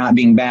sinned by not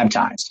being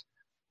baptized.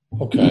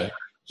 Okay.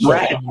 So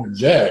right. I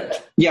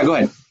reject. Yeah, go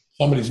ahead.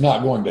 Somebody's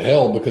not going to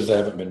hell because they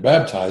haven't been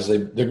baptized.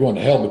 They're going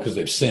to hell because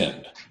they've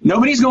sinned.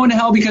 Nobody's going to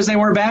hell because they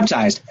weren't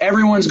baptized.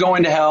 Everyone's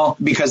going to hell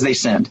because they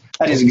sinned.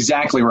 That is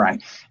exactly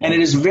right. And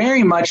it is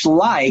very much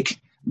like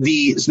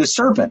the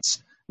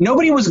serpents.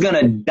 Nobody was going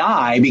to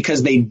die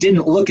because they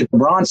didn't look at the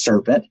bronze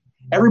serpent.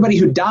 Everybody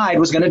who died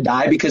was going to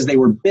die because they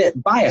were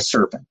bit by a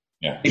serpent.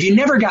 Yeah. If you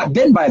never got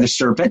bitten by the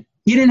serpent,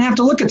 you didn't have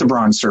to look at the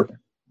bronze serpent.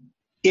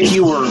 If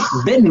you were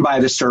bitten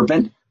by the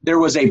serpent, there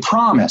was a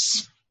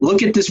promise.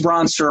 Look at this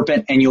bronze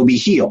serpent and you'll be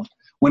healed.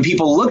 When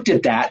people looked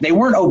at that, they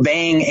weren't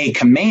obeying a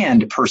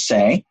command per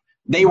se.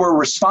 They were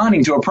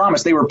responding to a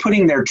promise. They were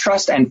putting their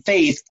trust and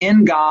faith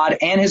in God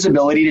and his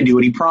ability to do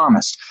what he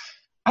promised.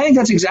 I think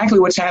that's exactly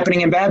what's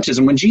happening in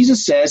baptism. When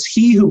Jesus says,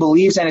 he who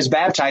believes and is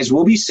baptized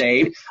will be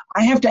saved,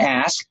 I have to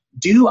ask,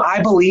 do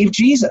I believe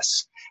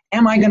Jesus?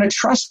 Am I going to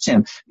trust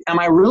him? Am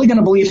I really going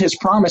to believe his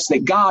promise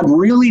that God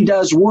really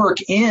does work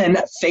in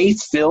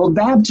faith-filled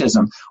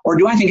baptism? Or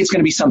do I think it's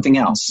going to be something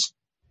else?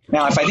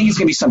 Now, if I think it's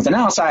going to be something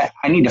else, I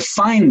need to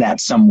find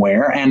that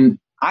somewhere, and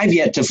I've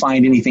yet to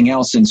find anything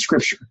else in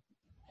Scripture.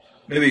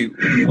 Maybe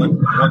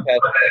one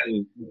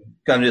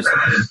kind of just,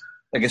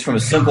 I guess, from a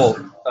simple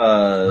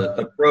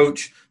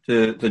approach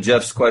to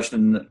Jeff's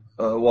question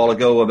a while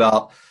ago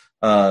about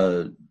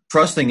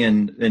trusting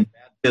in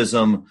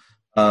baptism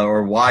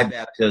or why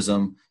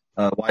baptism,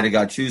 why did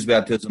God choose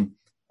baptism?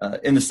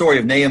 In the story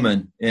of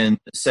Naaman in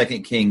 2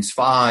 Kings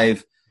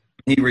 5,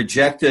 he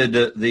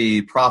rejected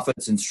the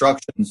prophet's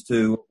instructions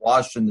to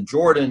wash in the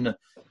Jordan.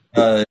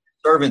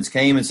 Servants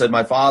came and said,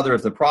 my father,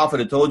 if the prophet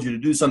had told you to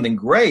do something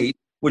great,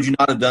 would you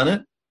not have done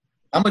it?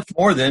 How much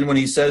more then when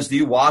he says, do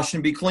you wash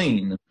and be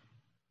clean?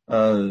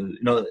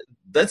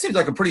 That seems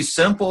like a pretty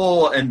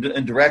simple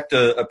and direct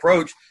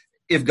approach.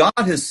 If God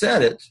has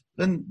said it,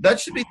 then that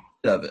should be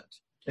the end of it.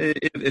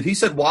 If he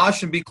said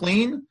wash and be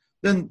clean,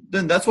 then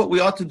that's what we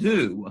ought to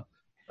do.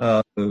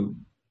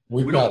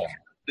 We don't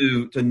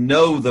have to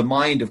know the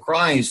mind of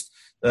Christ,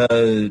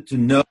 to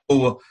know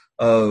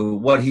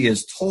what he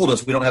has told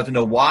us. We don't have to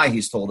know why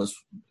he's told us,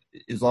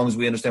 as long as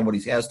we understand what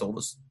he has told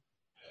us.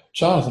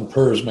 Jonathan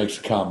Pers makes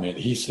a comment.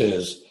 He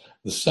says,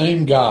 the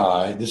same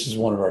guy, this is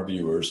one of our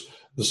viewers,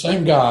 the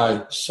same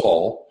guy,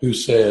 Saul, who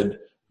said,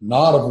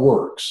 not of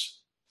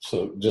works.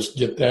 So just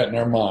get that in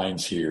our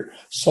minds here.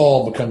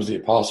 Saul becomes the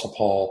Apostle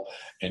Paul,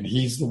 and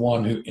he's the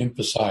one who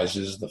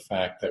emphasizes the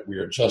fact that we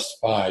are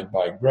justified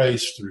by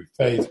grace through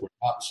faith. We're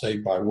not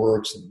saved by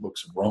works in the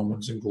books of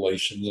Romans and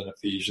Galatians and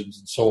Ephesians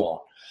and so on.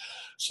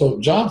 So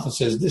Jonathan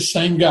says this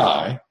same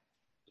guy,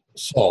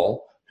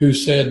 Saul, who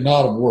said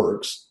not of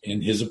works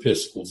in his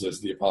epistles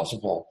as the Apostle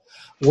Paul,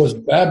 was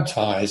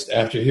baptized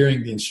after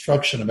hearing the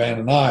instruction of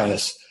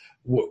Ananias.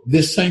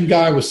 This same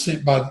guy was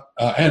sent by,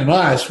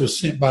 Ananias was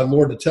sent by the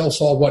Lord to tell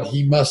Saul what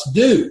he must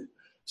do.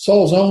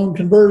 Saul's own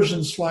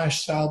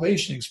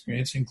conversion/salvation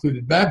experience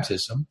included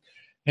baptism,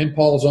 and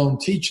Paul's own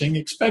teaching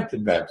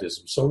expected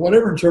baptism. So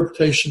whatever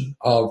interpretation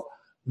of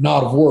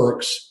not of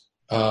works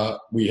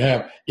we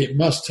have, it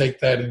must take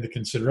that into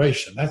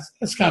consideration.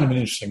 That's kind of an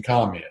interesting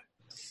comment.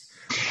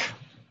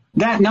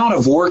 That not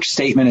of works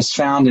statement is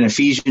found in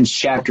Ephesians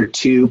chapter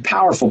 2,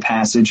 powerful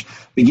passage,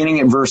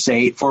 beginning at verse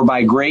 8, for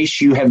by grace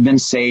you have been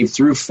saved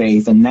through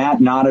faith, and that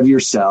not of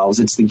yourselves,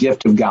 it's the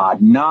gift of God,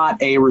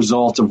 not a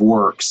result of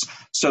works,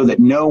 so that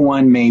no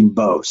one may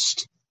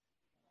boast.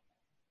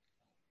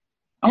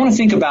 I want to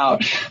think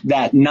about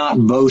that not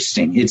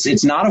boasting.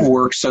 It's not of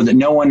works so that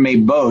no one may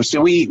boast.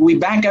 And we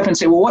back up and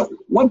say, well,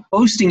 what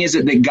boasting is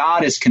it that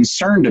God is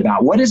concerned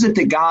about? What is it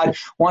that God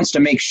wants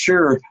to make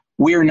sure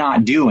we're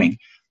not doing?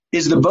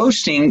 Is the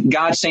boasting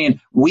God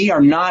saying, we are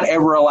not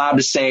ever allowed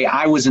to say,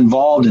 I was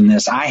involved in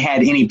this, I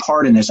had any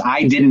part in this,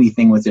 I did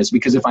anything with this,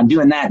 because if I'm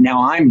doing that,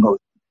 now I'm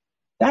boasting.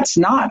 That's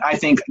not, I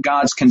think,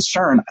 God's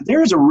concern.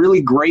 There is a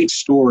really great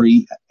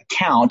story,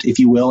 account, if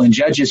you will, in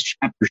Judges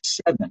chapter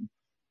 7.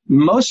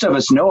 Most of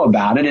us know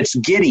about it. It's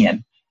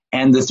Gideon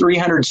and the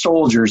 300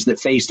 soldiers that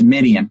faced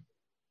Midian.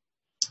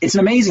 It's an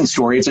amazing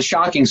story. It's a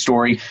shocking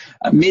story.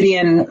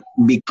 Midian,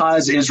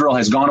 because Israel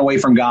has gone away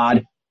from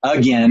God,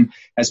 again,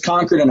 has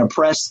conquered and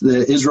oppressed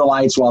the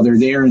Israelites while they're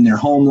there in their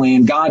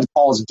homeland. God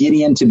calls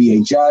Gideon to be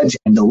a judge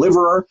and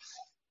deliverer.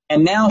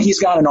 And now he's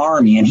got an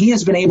army, and he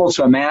has been able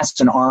to amass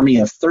an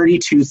army of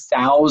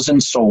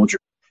 32,000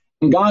 soldiers.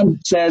 And God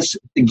says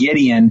to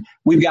Gideon,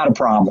 we've got a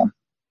problem.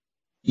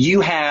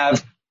 You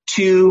have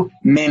too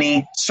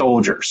many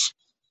soldiers.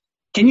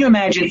 Can you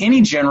imagine any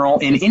general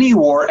in any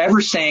war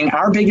ever saying,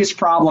 our biggest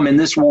problem in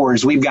this war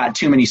is we've got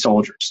too many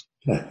soldiers?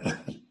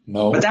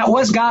 No. But that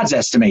was God's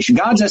estimation.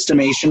 God's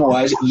estimation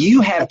was,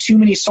 you have too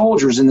many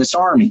soldiers in this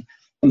army.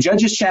 In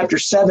Judges chapter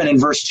 7 and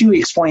verse 2, he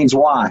explains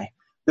why.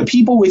 The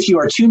people with you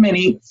are too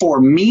many for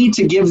me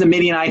to give the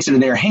Midianites into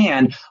their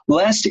hand,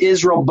 lest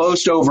Israel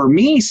boast over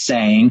me,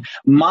 saying,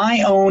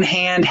 my own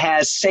hand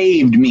has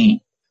saved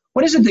me.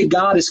 What is it that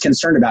God is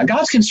concerned about?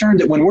 God's concerned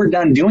that when we're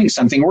done doing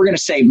something, we're going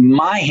to say,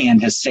 my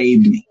hand has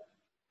saved me.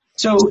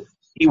 So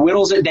he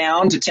whittles it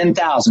down to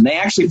 10,000. They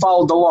actually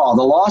followed the law.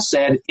 The law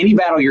said, any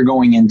battle you're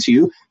going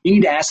into, you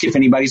need to ask if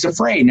anybody's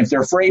afraid. And if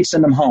they're afraid,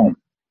 send them home.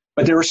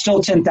 But there were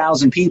still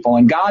 10,000 people.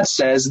 And God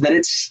says that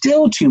it's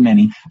still too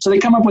many. So they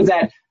come up with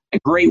that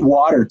great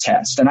water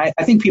test. And I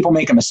think people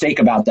make a mistake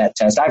about that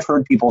test. I've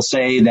heard people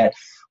say that,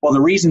 well,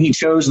 the reason he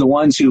chose the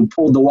ones who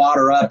pulled the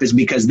water up is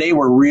because those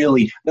were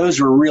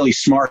really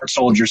smart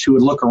soldiers who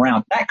would look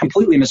around. That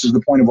completely misses the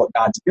point of what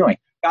God's doing.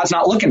 God's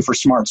not looking for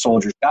smart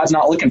soldiers. God's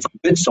not looking for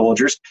good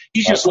soldiers.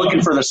 He's just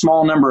looking for the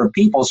small number of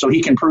people so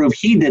he can prove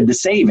he did the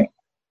saving.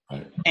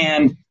 Right.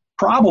 And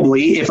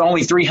probably, if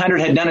only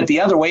 300 had done it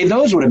the other way,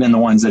 those would have been the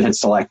ones that had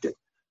selected.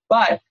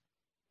 But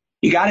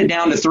he got it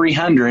down to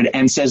 300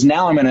 and says,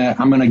 now I'm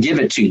going to give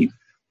it to you.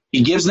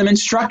 He gives them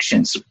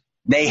instructions.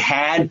 They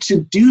had to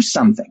do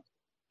something.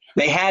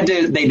 They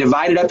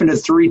divided up into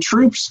 3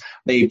 troops.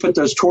 They put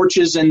those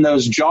torches in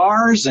those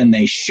jars, and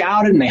they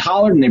shouted and they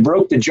hollered and they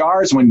broke the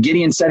jars when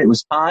Gideon said it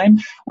was time.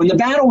 When the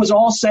battle was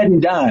all said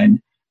and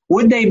done,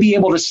 would they be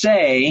able to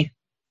say,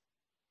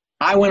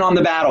 I went on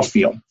the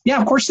battlefield? Yeah,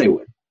 of course they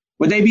would.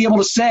 Would they be able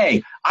to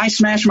say, I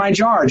smashed my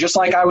jar just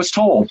like I was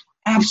told?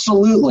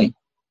 Absolutely.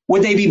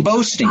 Would they be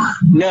boasting?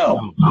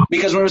 No.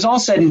 Because when it was all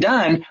said and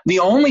done, the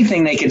only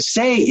thing they could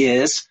say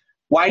is,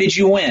 why did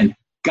you win?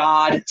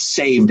 God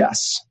saved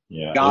us.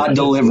 Yeah. God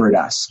delivered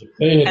us.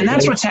 And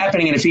that's what's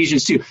happening in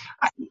Ephesians 2.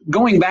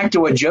 Going back to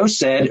what Joe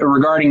said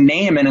regarding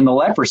Naaman and the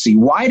leprosy,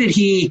 why did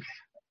he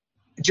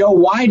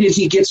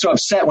get so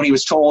upset when he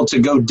was told to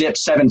go dip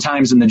 7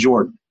 times in the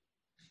Jordan?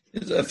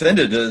 He's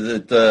offended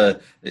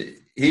that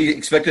he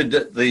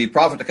expected the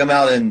prophet to come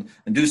out and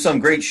do some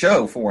great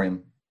show for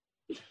him.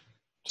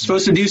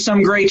 Supposed to do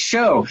some great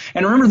show.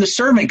 And remember, the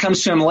servant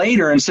comes to him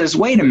later and says,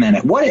 wait a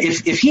minute, what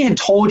if he had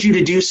told you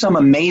to do some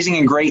amazing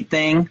and great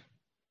thing?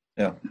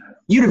 Yeah.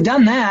 You'd have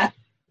done that.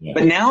 Yeah.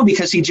 But now,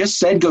 because he just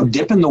said go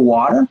dip in the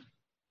water,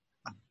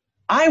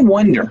 I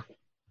wonder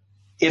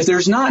if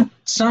there's not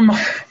some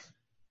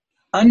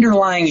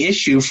underlying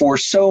issue for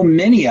so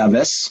many of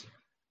us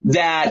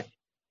that,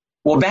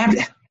 well,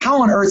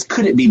 how on earth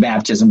could it be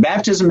baptism?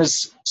 Baptism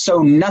is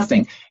so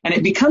nothing. And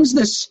it becomes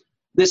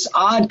this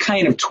odd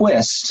kind of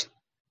twist.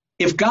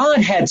 If God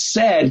had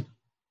said,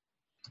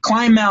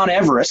 climb Mount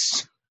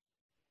Everest,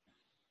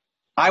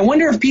 I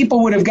wonder if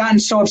people would have gotten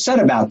so upset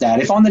about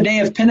that. If on the day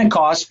of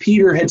Pentecost,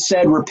 Peter had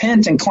said,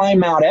 repent and climb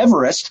Mount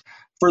Everest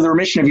for the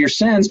remission of your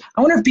sins,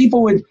 I wonder if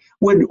people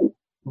would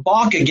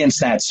balk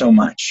against that so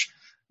much.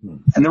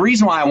 And the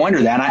reason why I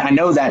wonder that, I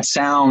know that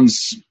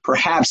sounds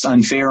perhaps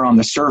unfair on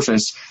the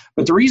surface,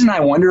 but the reason I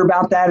wonder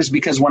about that is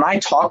because when I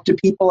talk to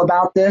people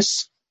about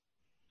this,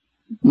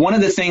 one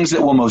of the things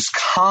that will most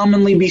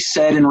commonly be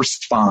said in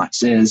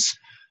response is,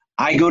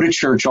 I go to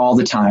church all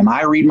the time.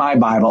 I read my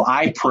Bible.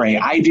 I pray.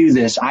 I do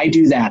this. I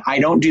do that. I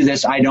don't do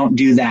this. I don't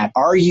do that.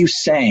 Are you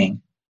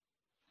saying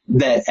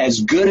that as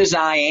good as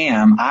I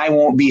am, I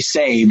won't be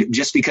saved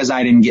just because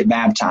I didn't get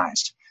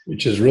baptized?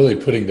 Which is really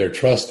putting their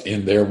trust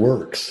in their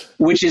works.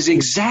 Which is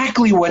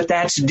exactly what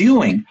that's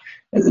doing.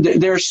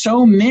 There are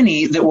so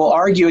many that will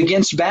argue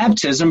against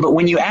baptism, but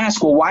when you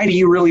ask, well, why do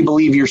you really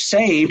believe you're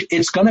saved?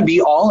 It's going to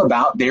be all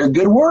about their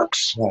good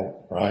works.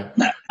 Right.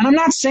 And I'm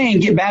not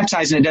saying get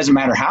baptized and it doesn't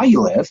matter how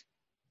you live.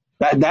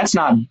 That's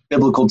not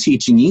biblical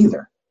teaching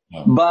either.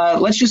 No.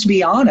 But let's just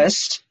be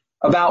honest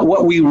about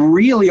what we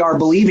really are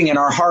believing in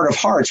our heart of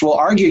hearts. We'll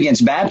argue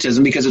against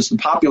baptism because it's the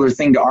popular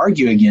thing to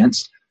argue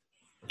against.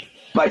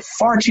 But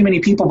far too many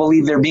people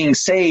believe they're being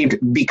saved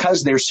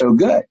because they're so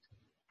good.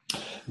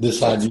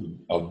 This idea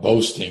of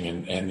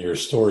boasting and your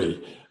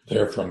story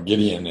there from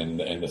Gideon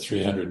and the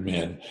 300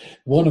 men,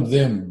 one of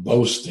them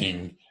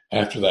boasting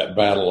after that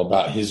battle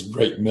about his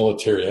great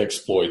military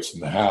exploits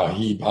and how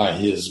he, by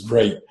his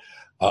great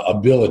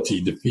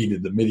ability,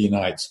 defeated the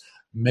Midianites,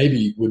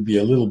 maybe would be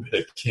a little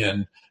bit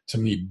akin to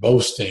me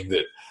boasting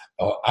that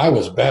I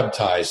was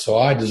baptized, so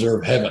I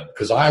deserve heaven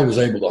because I was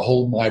able to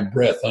hold my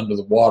breath under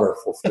the water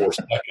for 4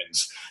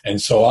 seconds.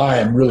 And so I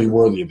am really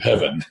worthy of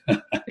heaven.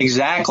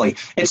 Exactly.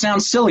 It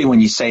sounds silly when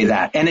you say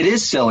that. And it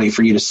is silly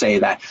for you to say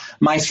that.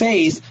 My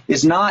faith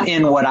is not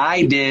in what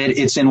I did.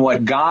 It's in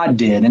what God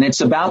did. And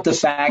it's about the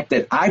fact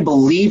that I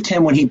believed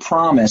him when he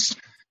promised,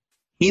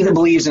 he that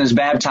believes and is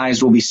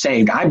baptized will be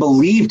saved. I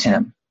believed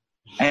him.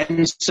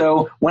 And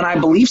so when I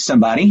believe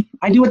somebody,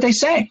 I do what they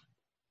say.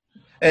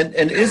 And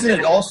isn't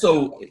it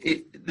also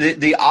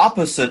the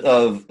opposite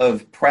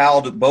of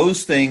proud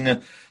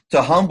boasting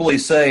to humbly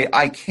say,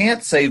 I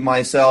can't save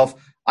myself.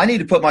 I need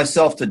to put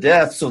myself to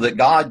death so that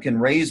God can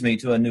raise me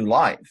to a new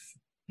life.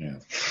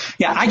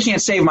 Yeah, I can't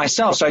save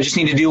myself, so I just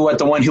need to do what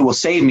the one who will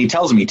save me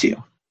tells me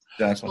to.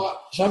 Exactly.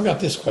 So I've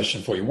got this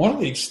question for you. One of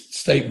the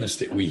statements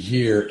that we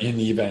hear in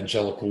the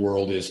evangelical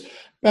world is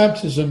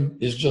baptism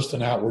is just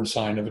an outward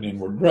sign of an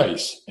inward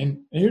grace.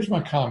 And here's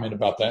my comment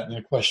about that and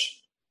the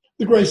question.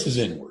 The grace is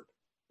inward.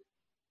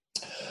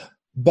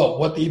 But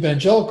what the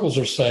evangelicals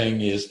are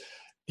saying is,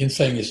 in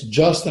saying it's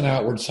just an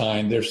outward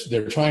sign,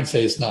 they're trying to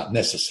say it's not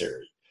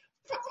necessary.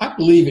 I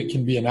believe it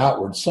can be an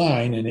outward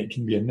sign and it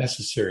can be a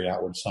necessary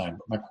outward sign.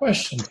 But my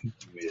question to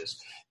you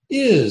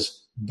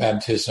is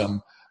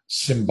baptism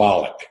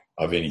symbolic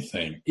of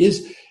anything?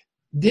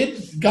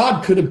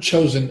 God could have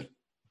chosen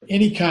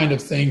any kind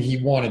of thing he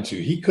wanted to.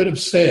 He could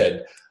have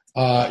said,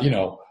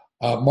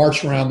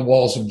 march around the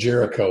walls of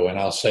Jericho and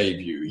I'll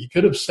save you. He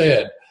could have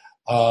said,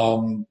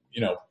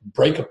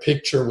 break a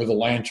picture with a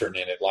lantern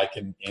in it, like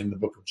in the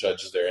book of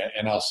Judges there,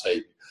 and I'll save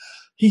you.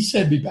 He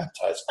said, be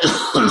baptized.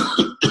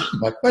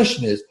 My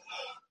question is,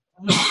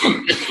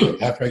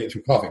 after I get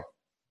through coughing,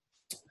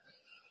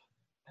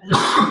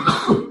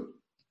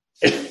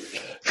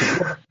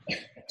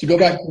 to go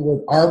back to the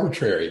word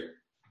arbitrary,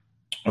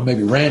 or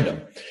maybe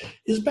random.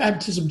 Is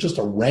baptism just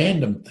a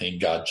random thing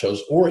God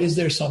chose, or is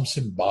there some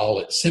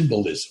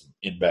symbolism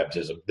in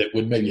baptism that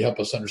would maybe help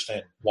us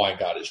understand why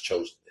God has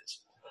chosen this?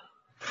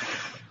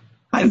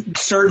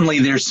 Certainly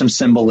there's some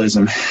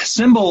symbolism.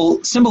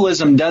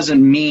 Symbolism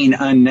doesn't mean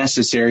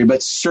unnecessary,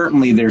 but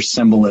certainly there's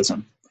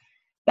symbolism.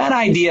 That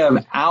idea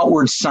of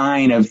outward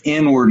sign of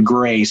inward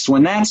grace,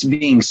 when that's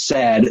being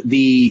said,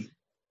 the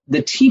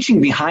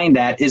teaching behind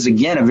that is,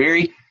 again, a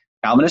very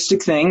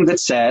Calvinistic thing that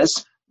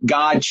says,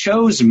 God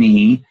chose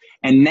me,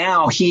 and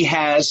now he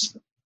has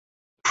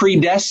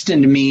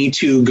predestined me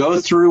to go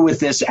through with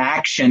this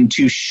action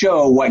to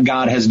show what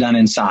God has done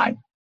inside.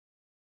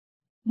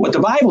 What the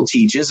Bible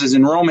teaches is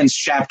in Romans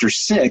chapter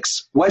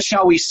 6, what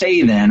shall we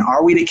say then?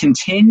 Are we to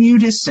continue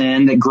to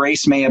sin that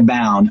grace may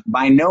abound?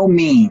 By no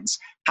means.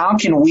 How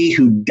can we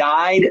who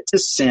died to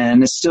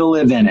sin still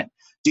live in it?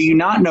 Do you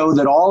not know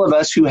that all of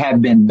us who have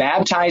been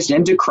baptized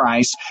into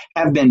Christ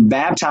have been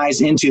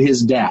baptized into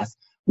his death?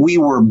 We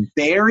were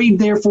buried,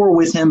 therefore,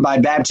 with him by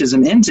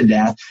baptism into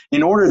death,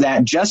 in order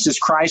that, just as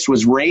Christ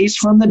was raised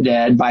from the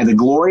dead by the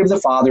glory of the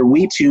Father,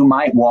 we too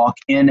might walk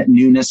in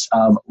newness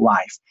of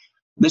life.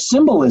 The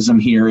symbolism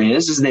here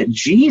is that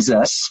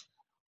Jesus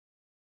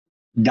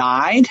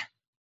died,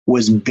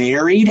 was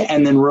buried,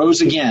 and then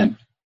rose again.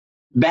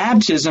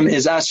 Baptism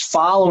is us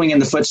following in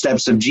the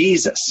footsteps of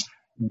Jesus,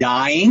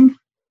 dying,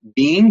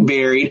 being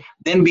buried,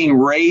 then being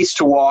raised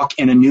to walk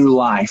in a new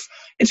life.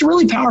 It's a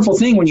really powerful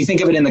thing when you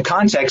think of it in the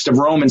context of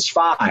Romans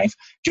 5.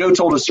 Joe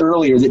told us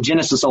earlier that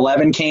Genesis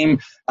 11 came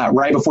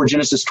right before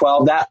Genesis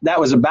 12. That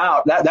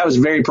was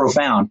very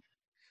profound.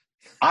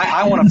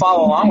 I want to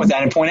follow along with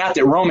that and point out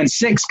that Romans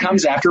 6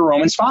 comes after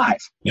Romans 5.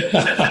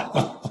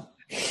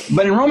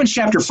 But in Romans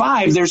chapter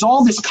 5, there's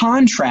all this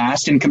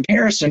contrast and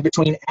comparison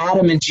between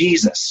Adam and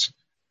Jesus.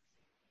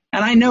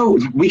 And I know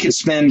we could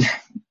spend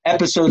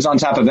episodes on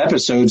top of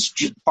episodes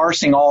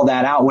parsing all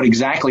that out, what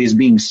exactly is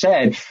being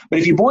said. But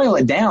if you boil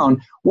it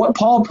down, what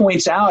Paul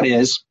points out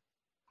is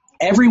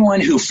everyone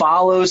who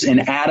follows in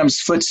Adam's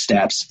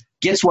footsteps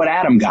gets what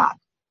Adam got.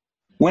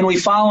 When we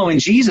follow in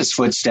Jesus'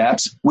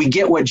 footsteps, we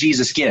get what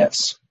Jesus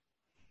gives.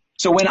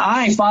 So when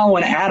I follow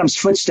in Adam's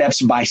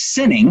footsteps by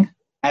sinning,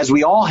 as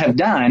we all have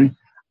done,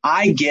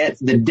 I get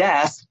the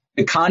death,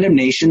 the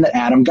condemnation that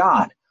Adam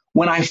got.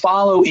 When I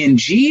follow in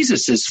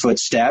Jesus'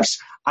 footsteps,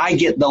 I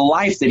get the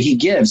life that he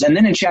gives. And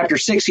then in chapter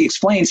 6, he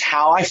explains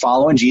how I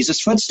follow in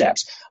Jesus'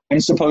 footsteps. I'm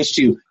supposed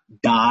to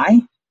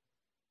die,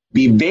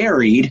 be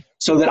buried,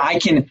 so that I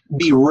can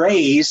be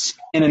raised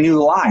in a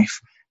new life.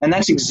 And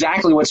that's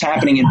exactly what's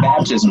happening in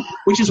baptism,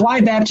 which is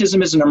why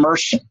baptism is an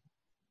immersion.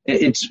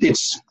 It's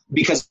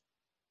because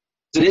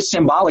it is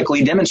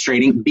symbolically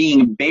demonstrating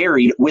being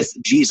buried with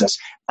Jesus.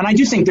 And I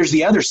do think there's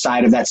the other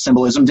side of that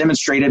symbolism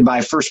demonstrated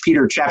by 1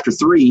 Peter chapter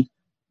 3.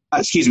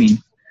 1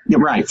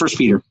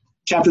 Peter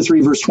chapter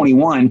 3, verse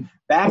 21.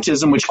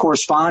 Baptism, which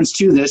corresponds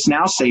to this,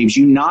 now saves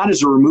you, not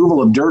as a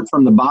removal of dirt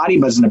from the body,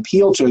 but as an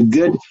appeal to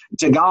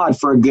God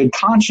for a good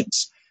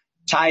conscience.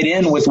 Tied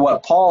in with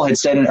what Paul had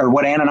said, or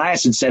what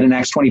Ananias had said in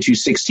Acts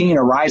 22:16,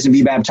 arise and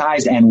be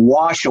baptized and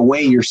wash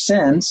away your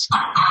sins.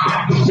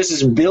 This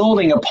is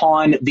building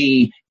upon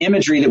the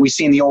imagery that we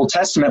see in the Old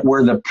Testament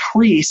where the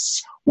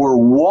priests were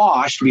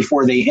washed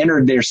before they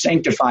entered their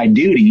sanctified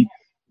duty.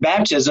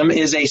 Baptism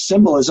is a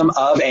symbolism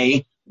of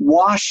a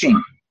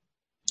washing.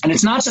 And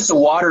it's not that the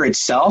water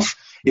itself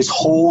is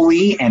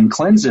holy and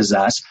cleanses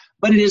us,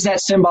 but it is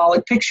that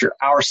symbolic picture.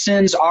 Our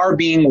sins are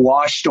being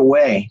washed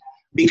away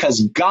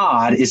because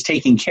God is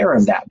taking care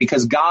of that,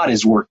 because God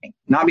is working,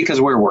 not because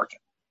we're working.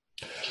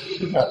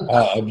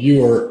 A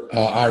viewer,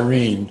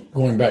 Irene,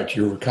 going back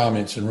to your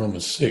comments in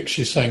Romans 6,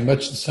 she's saying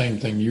much the same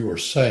thing you were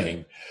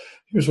saying.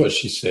 Here's what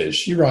she says.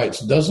 She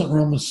writes, doesn't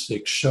Romans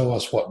 6 show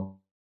us what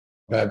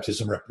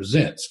baptism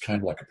represents?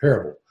 Kind of like a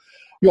parable.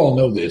 You all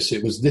know this.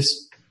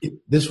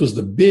 This was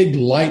the big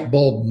light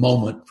bulb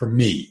moment for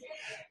me.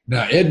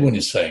 Now, Edwin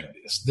is saying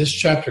this. This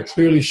chapter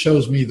clearly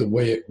shows me the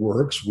way it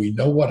works. We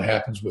know what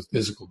happens with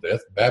physical death.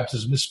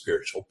 Baptism is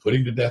spiritual,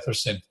 putting to death our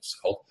sinful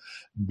self,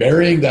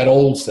 burying that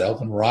old self,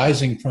 and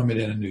rising from it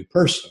in a new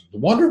person. The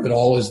wonder of it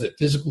all is that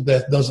physical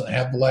death doesn't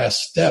have the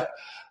last step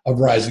of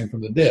rising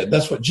from the dead.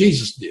 That's what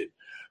Jesus did.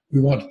 We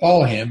want to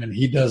follow him, and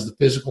he does the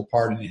physical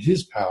part in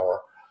his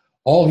power.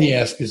 All he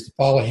asks is to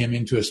follow him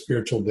into a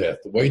spiritual death.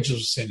 The wages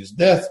of sin is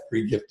death.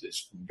 Free gift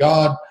is from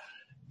God.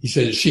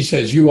 She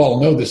says, you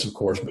all know this, of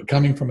course, but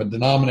coming from a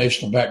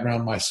denominational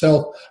background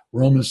myself,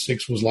 Romans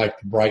 6 was like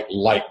the bright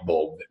light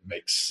bulb that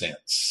makes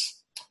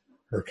sense.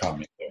 Her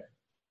comment there.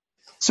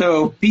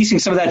 So piecing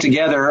some of that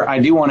together, I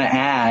do want to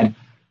add,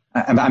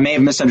 I may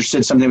have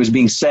misunderstood something that was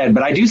being said,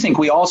 but I do think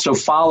we also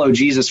follow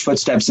Jesus'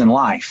 footsteps in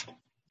life.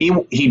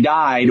 He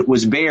died,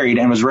 was buried,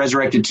 and was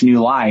resurrected to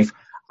new life.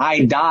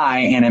 I die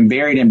and am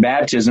buried in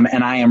baptism,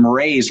 and I am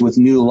raised with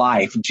new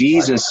life.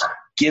 Jesus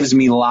gives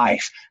me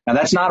life. Now,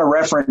 that's not a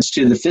reference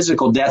to the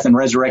physical death and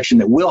resurrection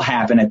that will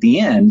happen at the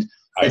end.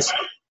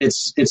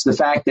 It's the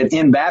fact that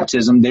in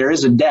baptism, there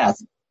is a death.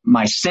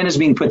 My sin is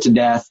being put to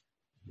death.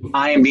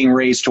 I am being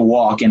raised to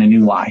walk in a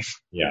new life.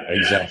 Yeah,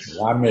 exactly.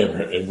 I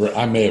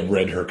may have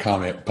read her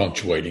comment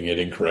punctuating it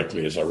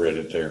incorrectly as I read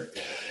it there.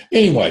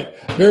 Anyway,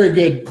 very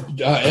good,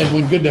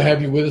 Edwin. Good to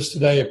have you with us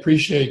today.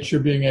 Appreciate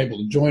your being able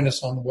to join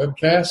us on the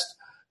webcast.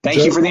 Thank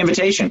Joe, you for the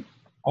invitation.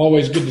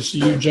 Always good to see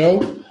you,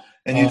 Joe.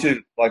 And you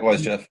too.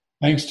 Likewise, Jeff.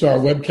 Thanks to our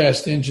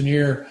webcast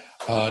engineer,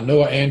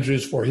 Noah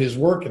Andrews, for his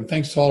work. And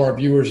thanks to all our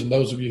viewers and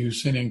those of you who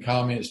sent in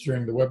comments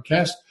during the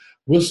webcast.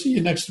 We'll see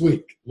you next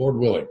week, Lord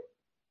willing.